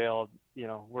never failed.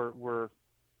 We're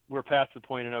past the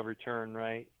point of no return,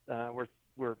 right?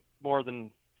 We're more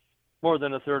than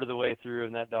a third of the way through,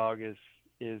 and that dog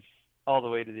is all the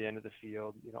way to the end of the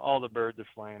field. All the birds are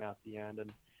flying out the end,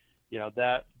 and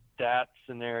that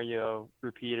scenario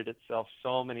repeated itself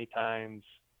so many times,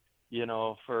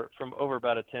 from over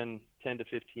about a 10 to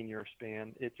 15 year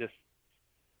span. It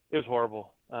was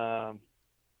horrible.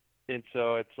 And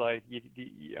so it's like, do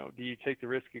you take the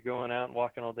risk of going out and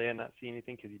walking all day and not seeing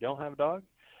anything because you don't have a dog?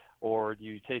 Or do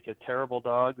you take a terrible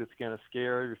dog that's going to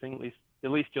scare everything?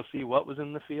 At least you'll see what was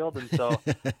in the field. And so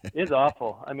it's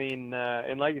awful. I mean,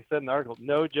 and like you said in the article,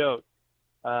 no joke.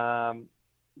 The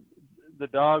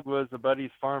dog was a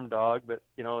buddy's farm dog, but,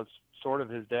 it's sort of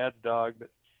his dad's dog, but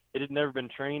it had never been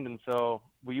trained. And so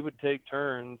we would take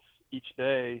turns each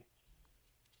day.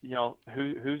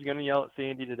 Who's going to yell at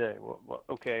Sandy today? Well,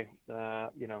 okay.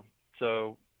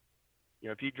 So,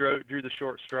 if you drew the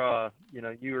short straw,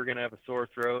 you were going to have a sore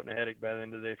throat and a headache by the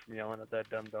end of the day from yelling at that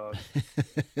dumb dog.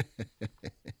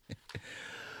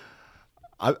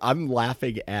 I'm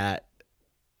laughing at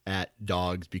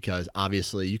dogs because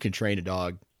obviously you can train a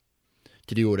dog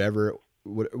to do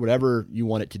whatever you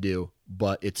want it to do,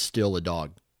 but it's still a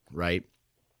dog, right?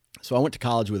 So I went to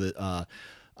college with a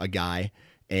guy,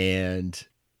 and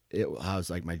I was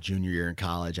like my junior year in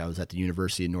college. I was at the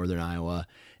University of Northern Iowa,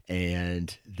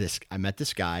 and I met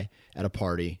this guy at a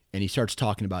party, and he starts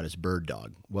talking about his bird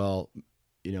dog. Well,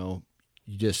 you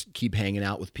just keep hanging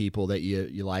out with people that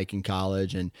you like in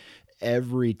college, and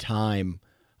every time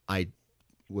I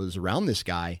was around this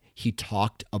guy, he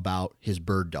talked about his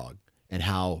bird dog and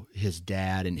how his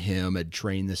dad and him had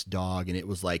trained this dog, and it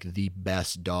was like the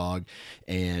best dog,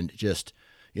 and just,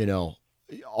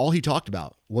 all he talked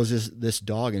about was this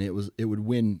dog, and it would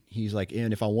win. He's like,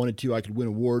 and if I wanted to, I could win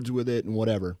awards with it and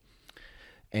whatever.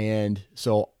 And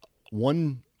so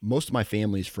most of my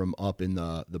family's from up in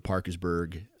the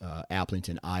Parkersburg,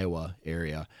 Appleton, Iowa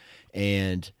area.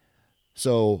 And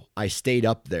so I stayed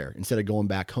up there instead of going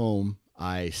back home.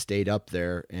 I stayed up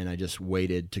there, and I just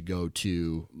waited to go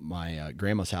to my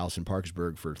grandma's house in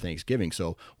Parkersburg for Thanksgiving.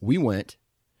 So we went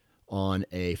on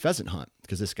a pheasant hunt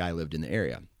because this guy lived in the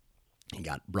area. He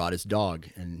brought his dog,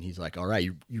 and he's like, all right,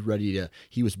 you ready to,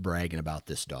 he was bragging about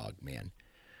this dog, man.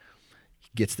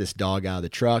 He gets this dog out of the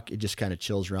truck. It just kind of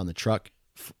chills around the truck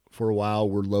for a while.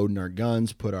 We're loading our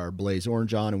guns, put our Blaze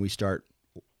Orange on, and we start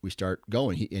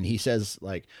going. He says,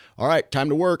 like, all right, time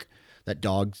to work. That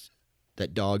dog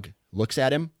looks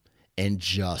at him and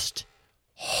just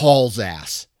hauls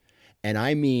ass. And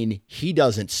I mean, he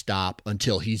doesn't stop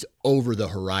until he's over the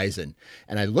horizon.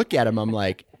 And I look at him, I'm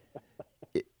like,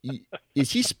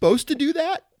 is he supposed to do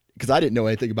that? Because I didn't know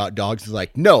anything about dogs. He's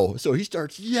like, no. So he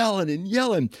starts yelling and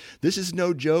yelling. This is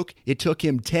no joke. It took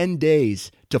him 10 days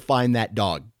to find that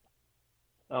dog.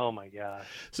 Oh my gosh.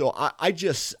 So I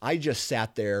just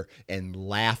sat there and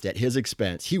laughed at his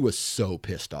expense. He was so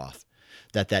pissed off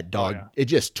that dog, It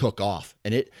just took off.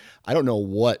 And I don't know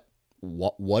what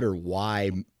or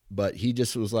why, but he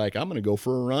just was like, I'm going to go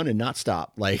for a run and not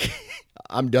stop. Like,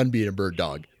 I'm done being a bird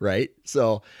dog, right?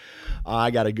 So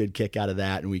I got a good kick out of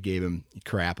that, and we gave him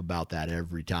crap about that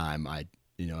every time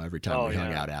we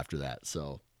hung out after that.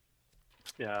 So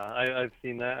yeah, I've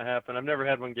seen that happen. I've never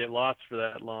had one get lost for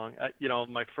that long.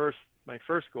 My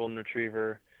first golden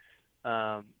retriever,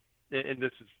 and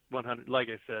this is 100, like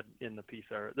I said in the piece,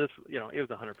 it was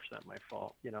 100% my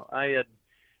fault. I had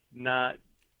not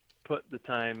put the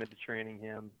time into training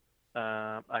him.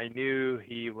 I knew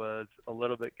he was a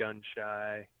little bit gun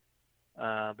shy,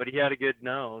 but he had a good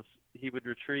nose. He would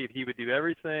retrieve. He would do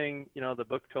everything, the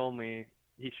book told me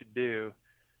he should do.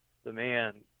 The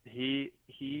man, he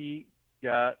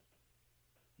got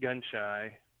gun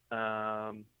shy,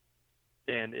 and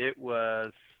it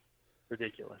was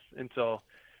ridiculous. And so,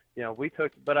 we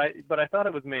took, but I thought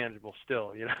it was manageable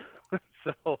still,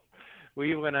 So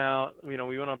we went out, we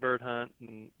went on bird hunt,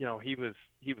 and, he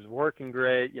was working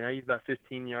great. He's about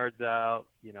 15 yards out,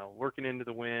 working into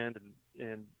the wind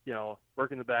and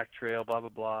working the back trail, blah, blah,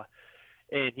 blah.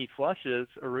 And he flushes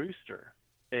a rooster.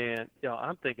 And,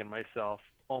 I'm thinking to myself,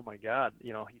 oh my God,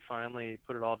 he finally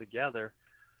put it all together.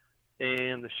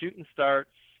 And the shooting starts,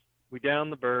 we down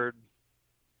the bird.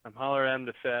 I'm hollering at him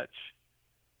to fetch,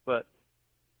 but,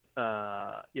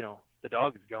 the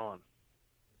dog is gone.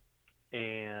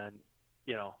 And,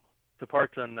 to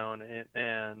parts unknown.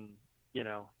 And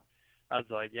I was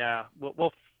like, yeah,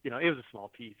 we'll it was a small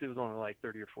piece. It was only like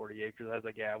 30 or 40 acres. I was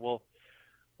like, yeah, we'll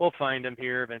find him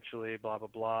here eventually, blah, blah,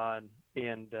 blah.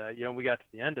 And we got to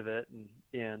the end of it,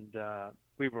 and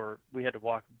we had to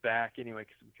walk back anyway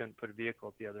because we couldn't put a vehicle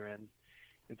at the other end.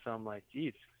 And so I'm like,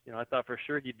 geez, I thought for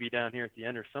sure he'd be down here at the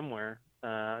end or somewhere.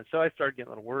 So I started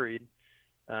getting a little worried.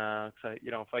 Cause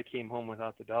if I came home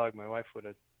without the dog, my wife would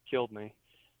have killed me.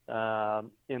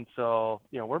 And so,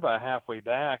 we're about halfway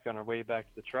back on our way back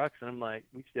to the trucks, and I'm like,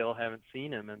 we still haven't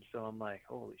seen him. And so I'm like,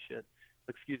 holy shit,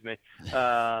 excuse me.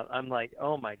 I'm like,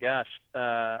 oh my gosh,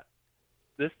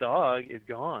 this dog is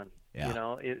gone, Yeah.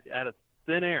 out of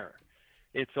thin air.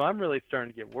 And so I'm really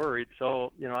starting to get worried.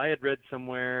 So, I had read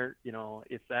somewhere,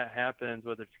 if that happens,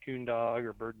 whether it's coon dog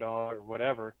or bird dog or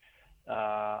whatever,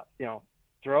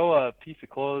 throw a piece of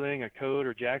clothing, a coat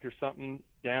or jacket or something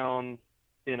down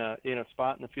in a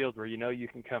spot in the field where you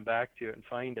can come back to it and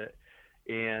find it.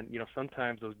 And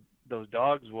sometimes those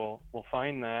dogs will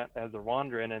find that as they're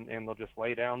wandering, and they'll just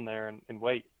lay down there and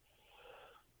wait.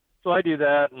 So I do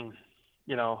that, and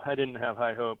I didn't have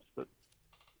high hopes, but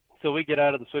so we get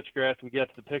out of the switchgrass, we get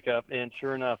to the pickup, and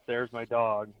sure enough, there's my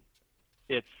dog.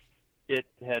 It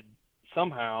had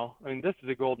somehow, this is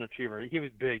a golden retriever. He was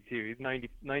big too. He's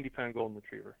 90-pound golden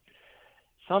retriever.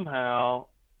 Somehow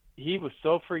he was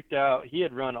so freaked out, he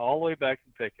had run all the way back to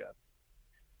the pickup,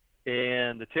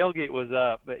 and the tailgate was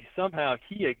up, but somehow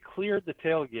he had cleared the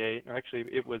tailgate, or actually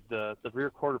it was the rear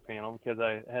quarter panel, because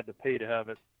I had to pay to have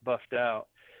it buffed out.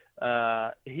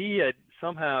 He had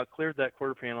somehow cleared that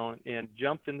quarter panel and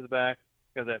jumped into the back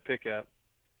of that pickup,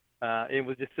 and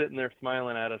was just sitting there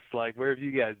smiling at us like, where have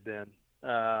you guys been?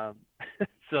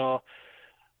 So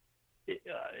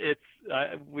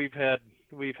we've had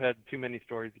too many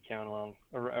stories to count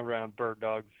around bird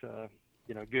dogs,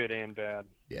 good and bad.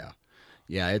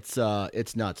 Yeah,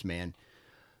 it's nuts, man.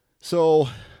 So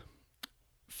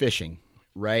fishing,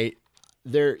 right?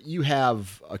 There you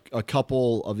have a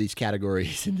couple of these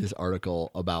categories in this article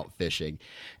about fishing,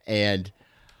 and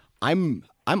I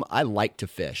like to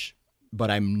fish,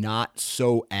 but I'm not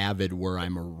so avid where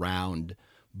I'm around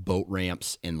boat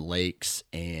ramps and lakes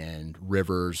and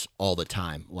rivers all the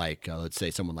time. Like, let's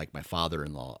say someone like my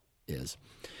father-in-law is.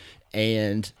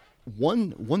 And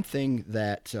one thing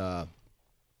that,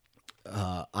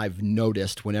 I've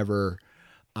noticed whenever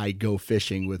I go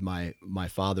fishing with my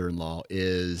father-in-law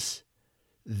is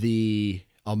the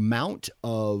amount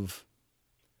of,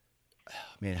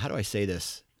 man, how do I say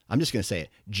this? I'm just going to say it,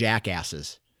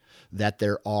 jackasses that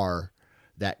there are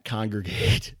that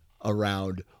congregate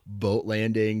around boat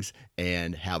landings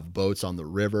and have boats on the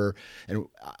river. And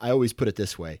I always put it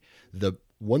this way. The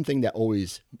one thing that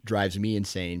always drives me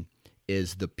insane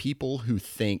is the people who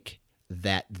think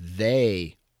that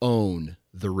they own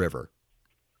the river.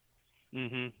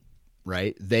 Mm-hmm.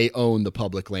 Right? They own the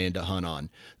public land to hunt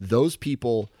on. Those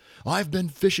people, I've been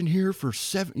fishing here for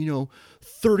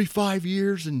 35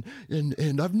 years and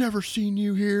I've never seen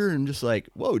you here. And just like,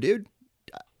 whoa, dude,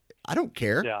 I don't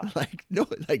care. Yeah.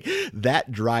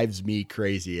 That drives me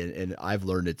crazy. And I've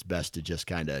learned it's best to just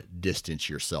kind of distance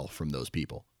yourself from those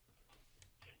people.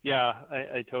 Yeah,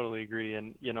 I totally agree.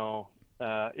 And,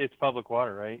 it's public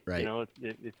water, right? Right.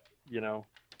 It's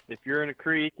if you're in a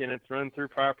creek and it's running through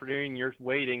property and you're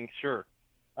waiting, sure,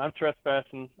 I'm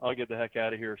trespassing. I'll get the heck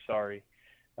out of here. Sorry.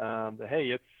 But hey,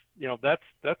 it's,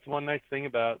 that's one nice thing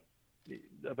about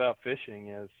fishing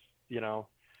is,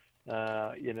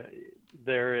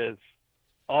 there's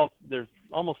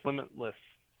almost limitless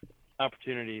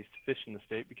opportunities to fish in the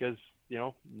state because,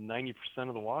 90%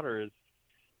 of the water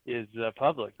is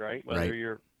public, right? Whether Right.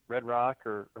 you're Red Rock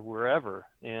or wherever.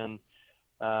 And,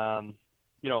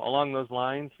 along those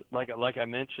lines, like I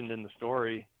mentioned in the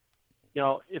story,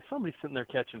 if somebody's sitting there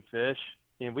catching fish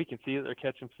and we can see that they're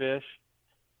catching fish,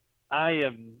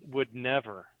 would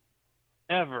never,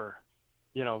 ever,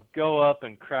 go up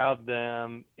and crowd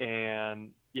them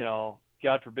and,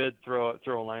 God forbid, throw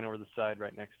a line over the side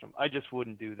right next to them. I just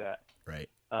wouldn't do that. Right.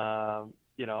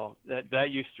 That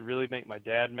used to really make my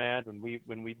dad mad when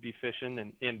we'd be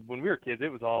fishing, and when we were kids,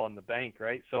 it was all on the bank,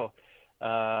 right? So,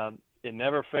 it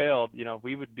never failed.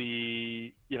 We would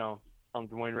be, on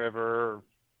Des Moines River or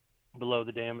below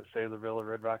the dam at Saylorville or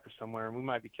Red Rock or somewhere, and we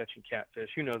might be catching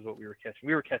catfish. Who knows what we were catching?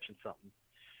 We were catching something.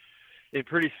 And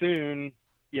pretty soon,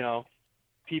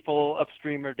 people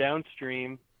upstream or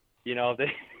downstream, they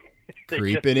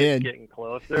Creeping just in. getting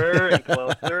closer and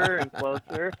closer and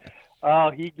closer. Oh,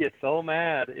 he'd get so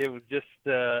mad. It was just,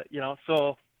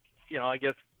 so, I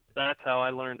guess that's how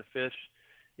I learned to fish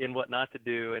and what not to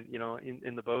do. And,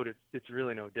 in the boat, it's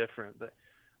really no different. But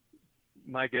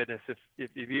my goodness, if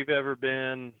you've ever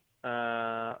been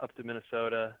up to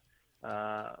Minnesota,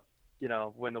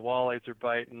 when the walleyes are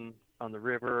biting on the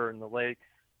river and the lakes,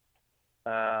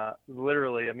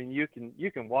 literally, I mean, you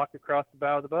can walk across the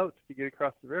bow of the boat to get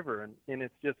across the river, and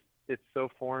it's so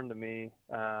foreign to me.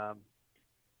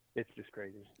 It's just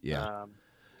crazy. Yeah.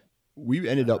 We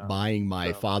ended up buying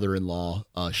my father-in-law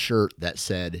a shirt that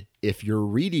said, "If you're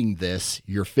reading this,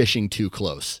 you're fishing too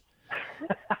close."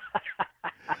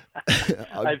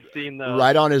 I've seen those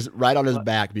right on his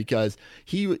back, because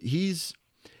he's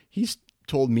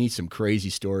told me some crazy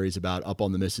stories about up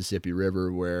on the Mississippi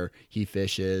River where he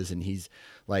fishes, and he's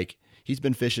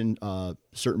been fishing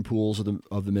certain pools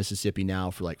of the Mississippi now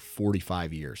for like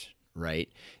 45 years, right?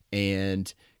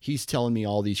 And he's telling me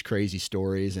all these crazy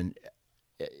stories, and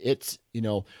it's,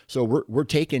 so we're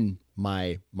taking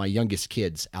my youngest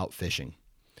kids out fishing,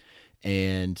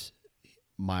 and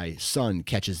my son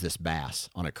catches this bass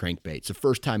on a crankbait. It's the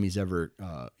first time he's ever,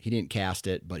 he didn't cast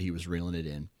it, but he was reeling it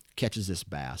in, catches this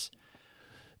bass,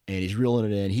 and he's reeling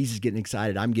it in. He's just getting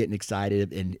excited. I'm getting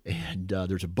excited. And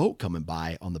there's a boat coming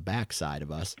by on the backside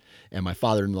of us. And my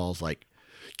father-in-law's like,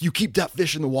 "You keep that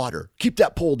fish in the water. Keep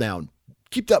that pole down.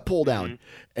 Keep that pole down."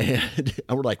 And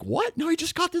we're like, "What? No, he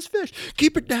just caught this fish.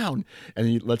 Keep it down." And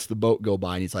he lets the boat go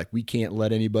by, and he's like, "We can't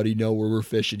let anybody know where we're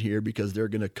fishing here because they're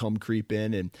going to come creep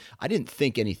in." And I didn't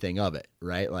think anything of it,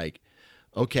 right? Like,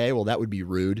 okay, well, that would be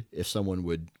rude if someone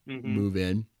would move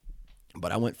in.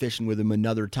 But I went fishing with him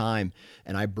another time,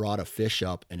 and I brought a fish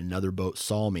up, and another boat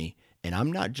saw me. And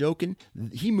I'm not joking.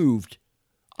 He moved.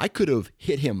 I could have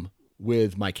hit him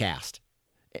with my cast.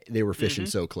 They were fishing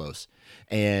so close.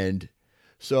 And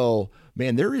so,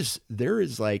 man, there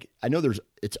is like, I know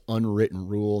it's unwritten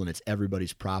rule and it's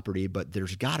everybody's property, but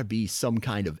there's got to be some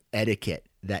kind of etiquette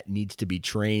that needs to be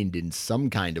trained in some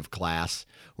kind of class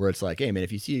where it's like, hey, man,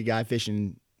 if you see a guy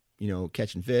fishing,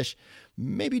 catching fish,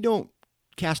 maybe don't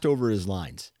cast over his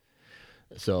lines.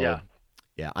 So,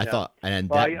 yeah, I thought, and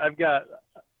well,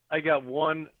 I got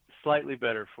one slightly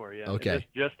better for you. Okay. It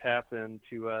just happened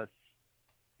to us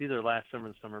either last summer or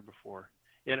the summer before.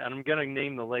 And I'm going to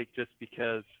name the lake just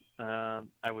because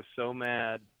I was so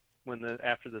mad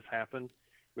after this happened.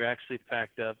 We actually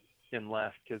packed up and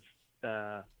left because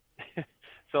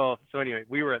so anyway,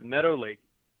 we were at Meadow Lake,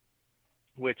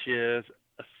 which is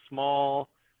a small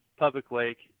public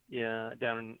lake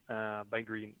down by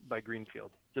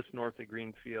Greenfield, just north of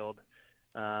Greenfield,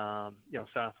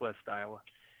 southwest Iowa.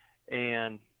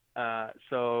 And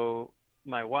so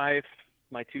my wife,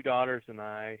 my two daughters, and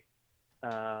I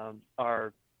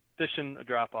are fishing a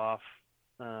drop off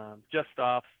just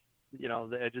off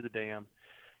the edge of the dam,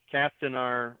 casting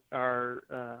our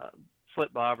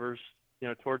slip bobbers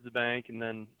towards the bank, and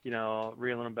then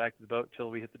reeling them back to the boat till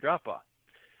we hit the drop off.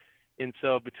 And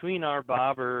so between our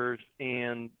bobbers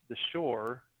and the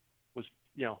shore was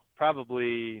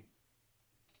probably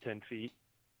 10 feet.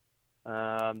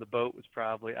 The boat was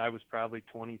I was probably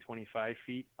 20, 25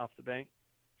 feet off the bank.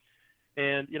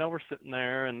 And, we're sitting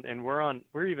there and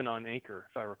we're even on anchor,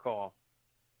 if I recall.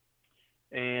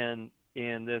 And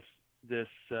this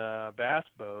bass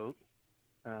boat,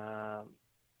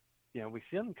 we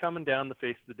see them coming down the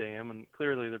face of the dam, and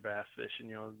clearly they're bass fishing,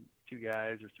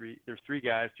 there's three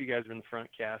guys, two guys are in the front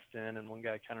casting, and one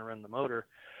guy kind of running the motor.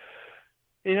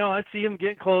 I see them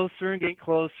get closer and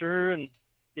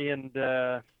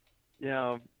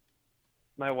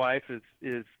my wife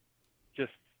is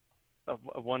just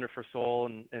a wonderful soul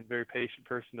and very patient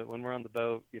person, but when we're on the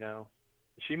boat,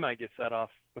 she might get set off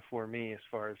before me as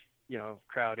far as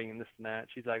crowding and this and that.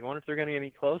 She's like, "I wonder if they're going to get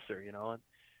any closer,"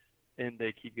 and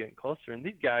they keep getting closer. And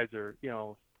these guys are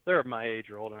they're my age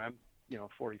or older. I'm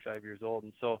 45 years old,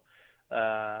 and so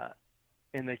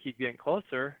and they keep getting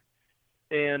closer,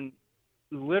 and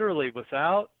literally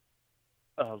without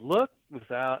a look,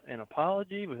 without an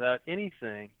apology, without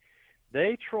anything,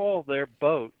 they troll their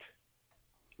boat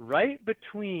right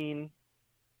between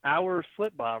our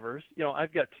slip bobbers.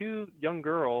 I've got two young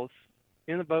girls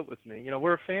in the boat with me.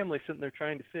 We're a family sitting there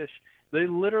trying to fish. They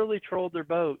literally trolled their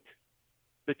boat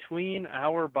between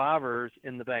our bobbers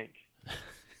in the bank.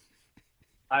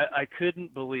 I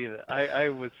couldn't believe it. I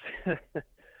was,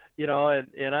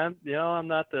 and I'm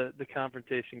not the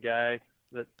confrontation guy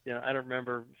that, I don't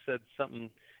remember said something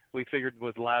we figured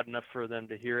was loud enough for them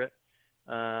to hear it.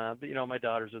 But my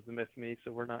daughters are with me,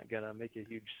 so we're not going to make a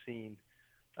huge scene.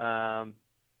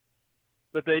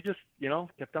 But they just,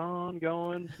 kept on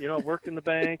going, working the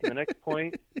bank, and the next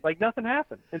point, like nothing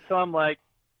happened. And so I'm like,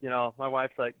 my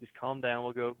wife's like, "Just calm down.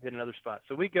 We'll go hit another spot."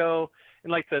 So we go,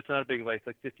 and like I said, it's not a big lake, it's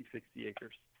like 50, 60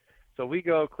 acres. So we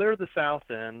go clear the south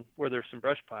end where there's some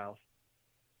brush piles.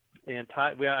 And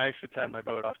I actually tied my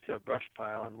boat off to a brush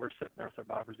pile, and we're sitting there with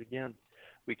our bobbers again.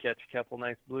 We catch a couple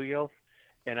nice bluegills,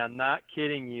 And I'm not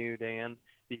kidding you, Dan.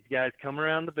 These guys come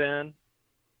around the bend,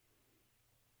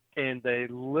 and they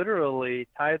literally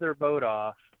tie their boat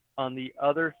off on the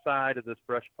other side of this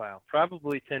brush pile,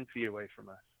 probably 10 feet away from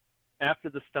us, after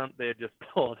the stunt they had just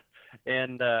pulled.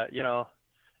 And,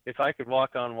 if I could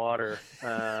walk on water,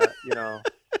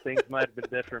 things might have been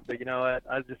different. But you know what?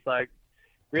 I was just like,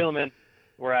 reel them in.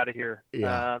 We're out of here.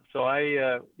 Yeah. So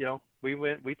we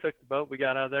took the boat, we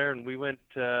got out of there, and we went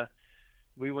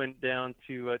down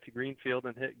to Greenfield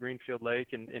and hit Greenfield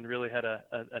Lake and really had a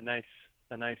nice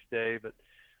day. But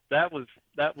that was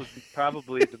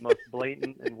probably the most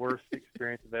blatant and worst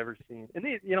experience I've ever seen. And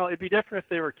it'd be different if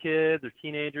they were kids or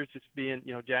teenagers just being,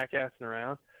 jackassing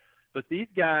around. But these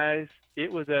guys, it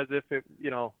was as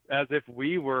if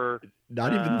we were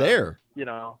not even there.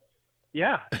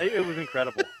 Yeah, it was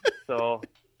incredible. So,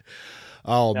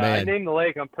 oh man, I named the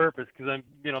lake on purpose because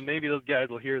maybe those guys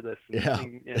will hear this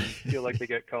and feel like they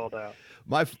get called out.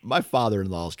 My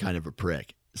father-in-law is kind of a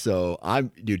prick, so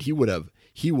he would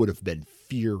have been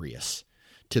furious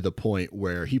to the point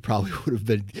where he probably would have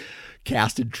been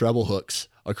casting treble hooks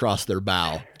across their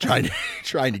bow trying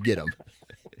to get them.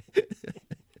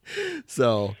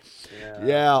 So,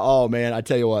 yeah. Oh man, I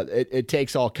tell you what, it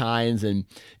takes all kinds. And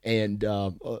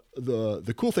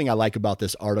the cool thing I like about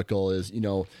this article is,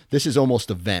 this is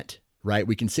almost a vent, right?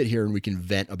 We can sit here and we can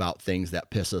vent about things that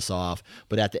piss us off.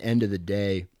 But at the end of the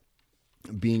day,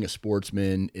 being a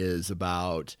sportsman is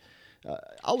about,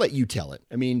 I'll let you tell it.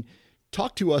 I mean,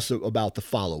 talk to us about the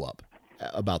follow-up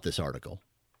about this article.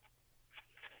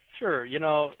 Sure.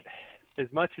 As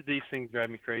much as these things drive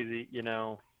me crazy,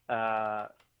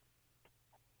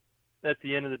 at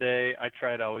the end of the day, I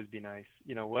try to always be nice.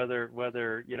 Whether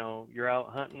you're out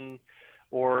hunting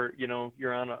or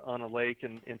you're on a lake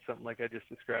and something like I just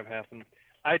described happened,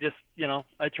 I just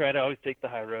I try to always take the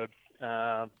high road,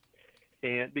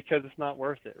 and because it's not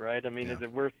worth it, right? I mean, is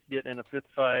it worth getting in a fist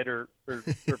fight or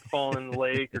falling in the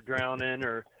lake or drowning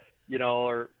or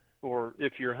or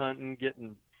if you're hunting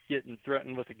getting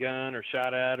threatened with a gun or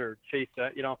shot at or chased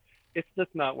at? It's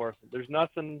just not worth it.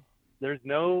 There's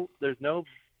no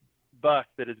buck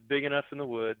that is big enough in the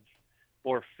woods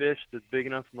or fish that's big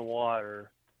enough in the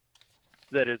water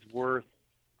that is worth,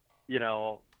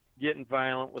 getting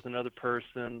violent with another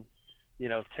person,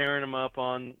 tearing them up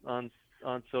on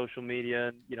social media,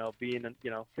 and, being,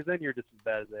 because then you're just as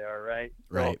bad as they are, right?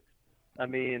 Right. So, I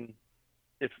mean,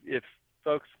 if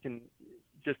folks can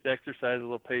just exercise a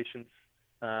little patience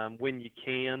when you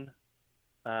can,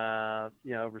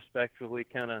 respectfully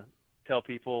kind of tell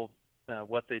people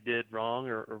what they did wrong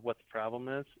or what the problem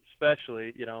is,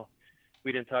 especially,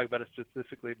 we didn't talk about it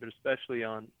specifically, but especially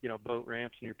on, boat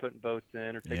ramps and you're putting boats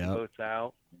in or taking boats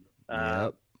out.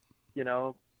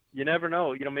 You never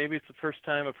know. Maybe it's the first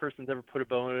time a person's ever put a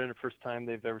boat in or first time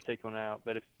they've ever taken one out.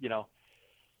 But if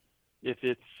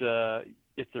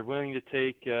they're willing to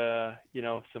take,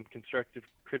 some constructive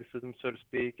criticism, so to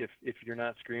speak, if you're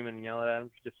not screaming and yelling at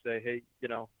them, just say, hey,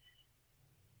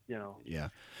 yeah,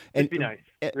 and be nice.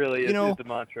 Really, is the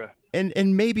mantra.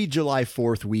 And maybe July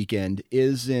 4th weekend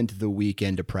isn't the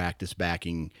weekend to practice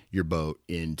backing your boat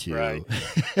into. Right.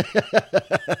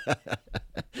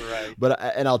 Right. But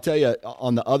I'll tell you,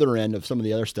 on the other end of some of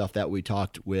the other stuff that we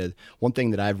talked with, one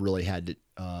thing that I've really had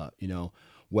to,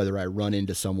 whether I run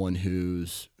into someone who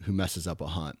messes up a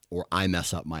hunt, or I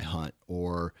mess up my hunt,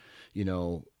 or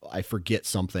I forget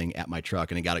something at my truck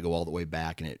and I got to go all the way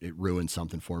back and it ruins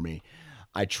something for me.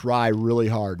 I try really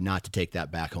hard not to take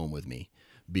that back home with me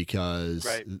because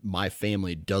my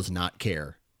family does not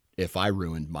care if I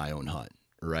ruined my own hunt,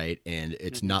 right? And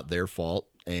it's not their fault,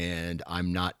 and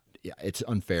it's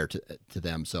unfair to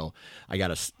them. So I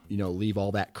got to, leave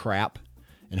all that crap.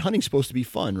 And hunting's supposed to be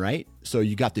fun, right? So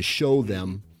you got to show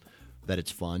them that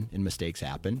it's fun and mistakes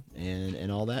happen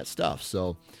and all that stuff.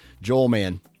 So Joel,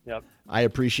 man, I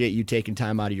appreciate you taking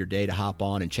time out of your day to hop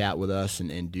on and chat with us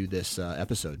and do this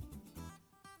episode.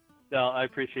 No, I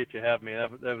appreciate you having me.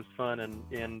 That was fun,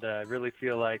 and I really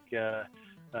feel like you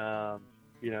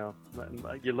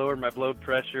lowered my blood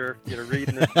pressure.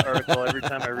 Reading this article, every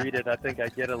time I read it, I think I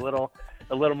get a little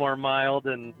more mild,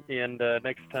 and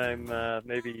next time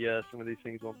maybe some of these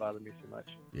things won't bother me so much.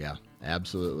 Yeah,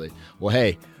 absolutely. Well,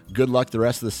 hey, good luck the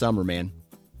rest of the summer, man.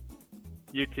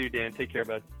 You too, Dan. Take care,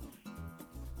 bud.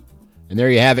 And there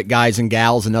you have it, guys and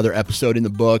gals, another episode in the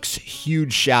books.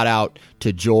 Huge shout out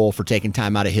to Joel for taking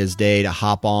time out of his day to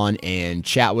hop on and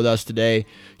chat with us today.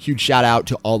 Huge shout out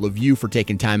to all of you for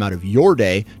taking time out of your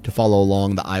day to follow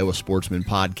along the Iowa Sportsman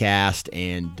podcast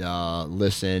and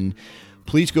listen.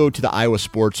 Please go to the Iowa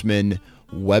Sportsman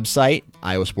website,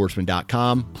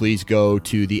 iowasportsman.com. Please go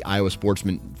to the Iowa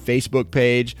Sportsman Facebook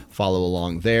page. Follow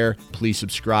along there. Please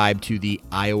subscribe to the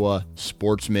Iowa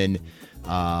Sportsman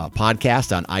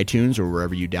podcast on iTunes or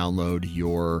wherever you download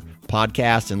your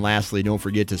podcast. And lastly, don't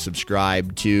forget to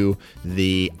subscribe to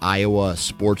the Iowa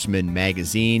Sportsman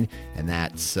magazine. And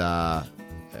that's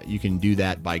you can do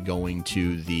that by going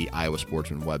to the Iowa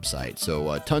Sportsman website.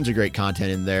 So tons of great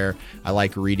content in there. I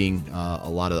like reading a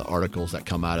lot of the articles that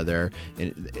come out of there.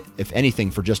 And if anything,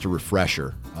 for just a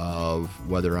refresher of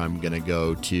whether I'm going to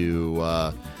go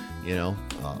to,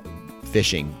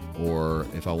 fishing, or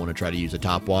if I want to try to use a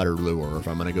topwater lure, or if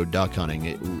I'm going to go duck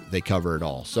hunting, they cover it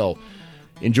all. So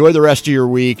enjoy the rest of your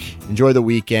week. Enjoy the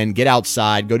weekend. Get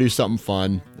outside. Go do something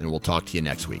fun. And we'll talk to you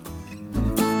next week.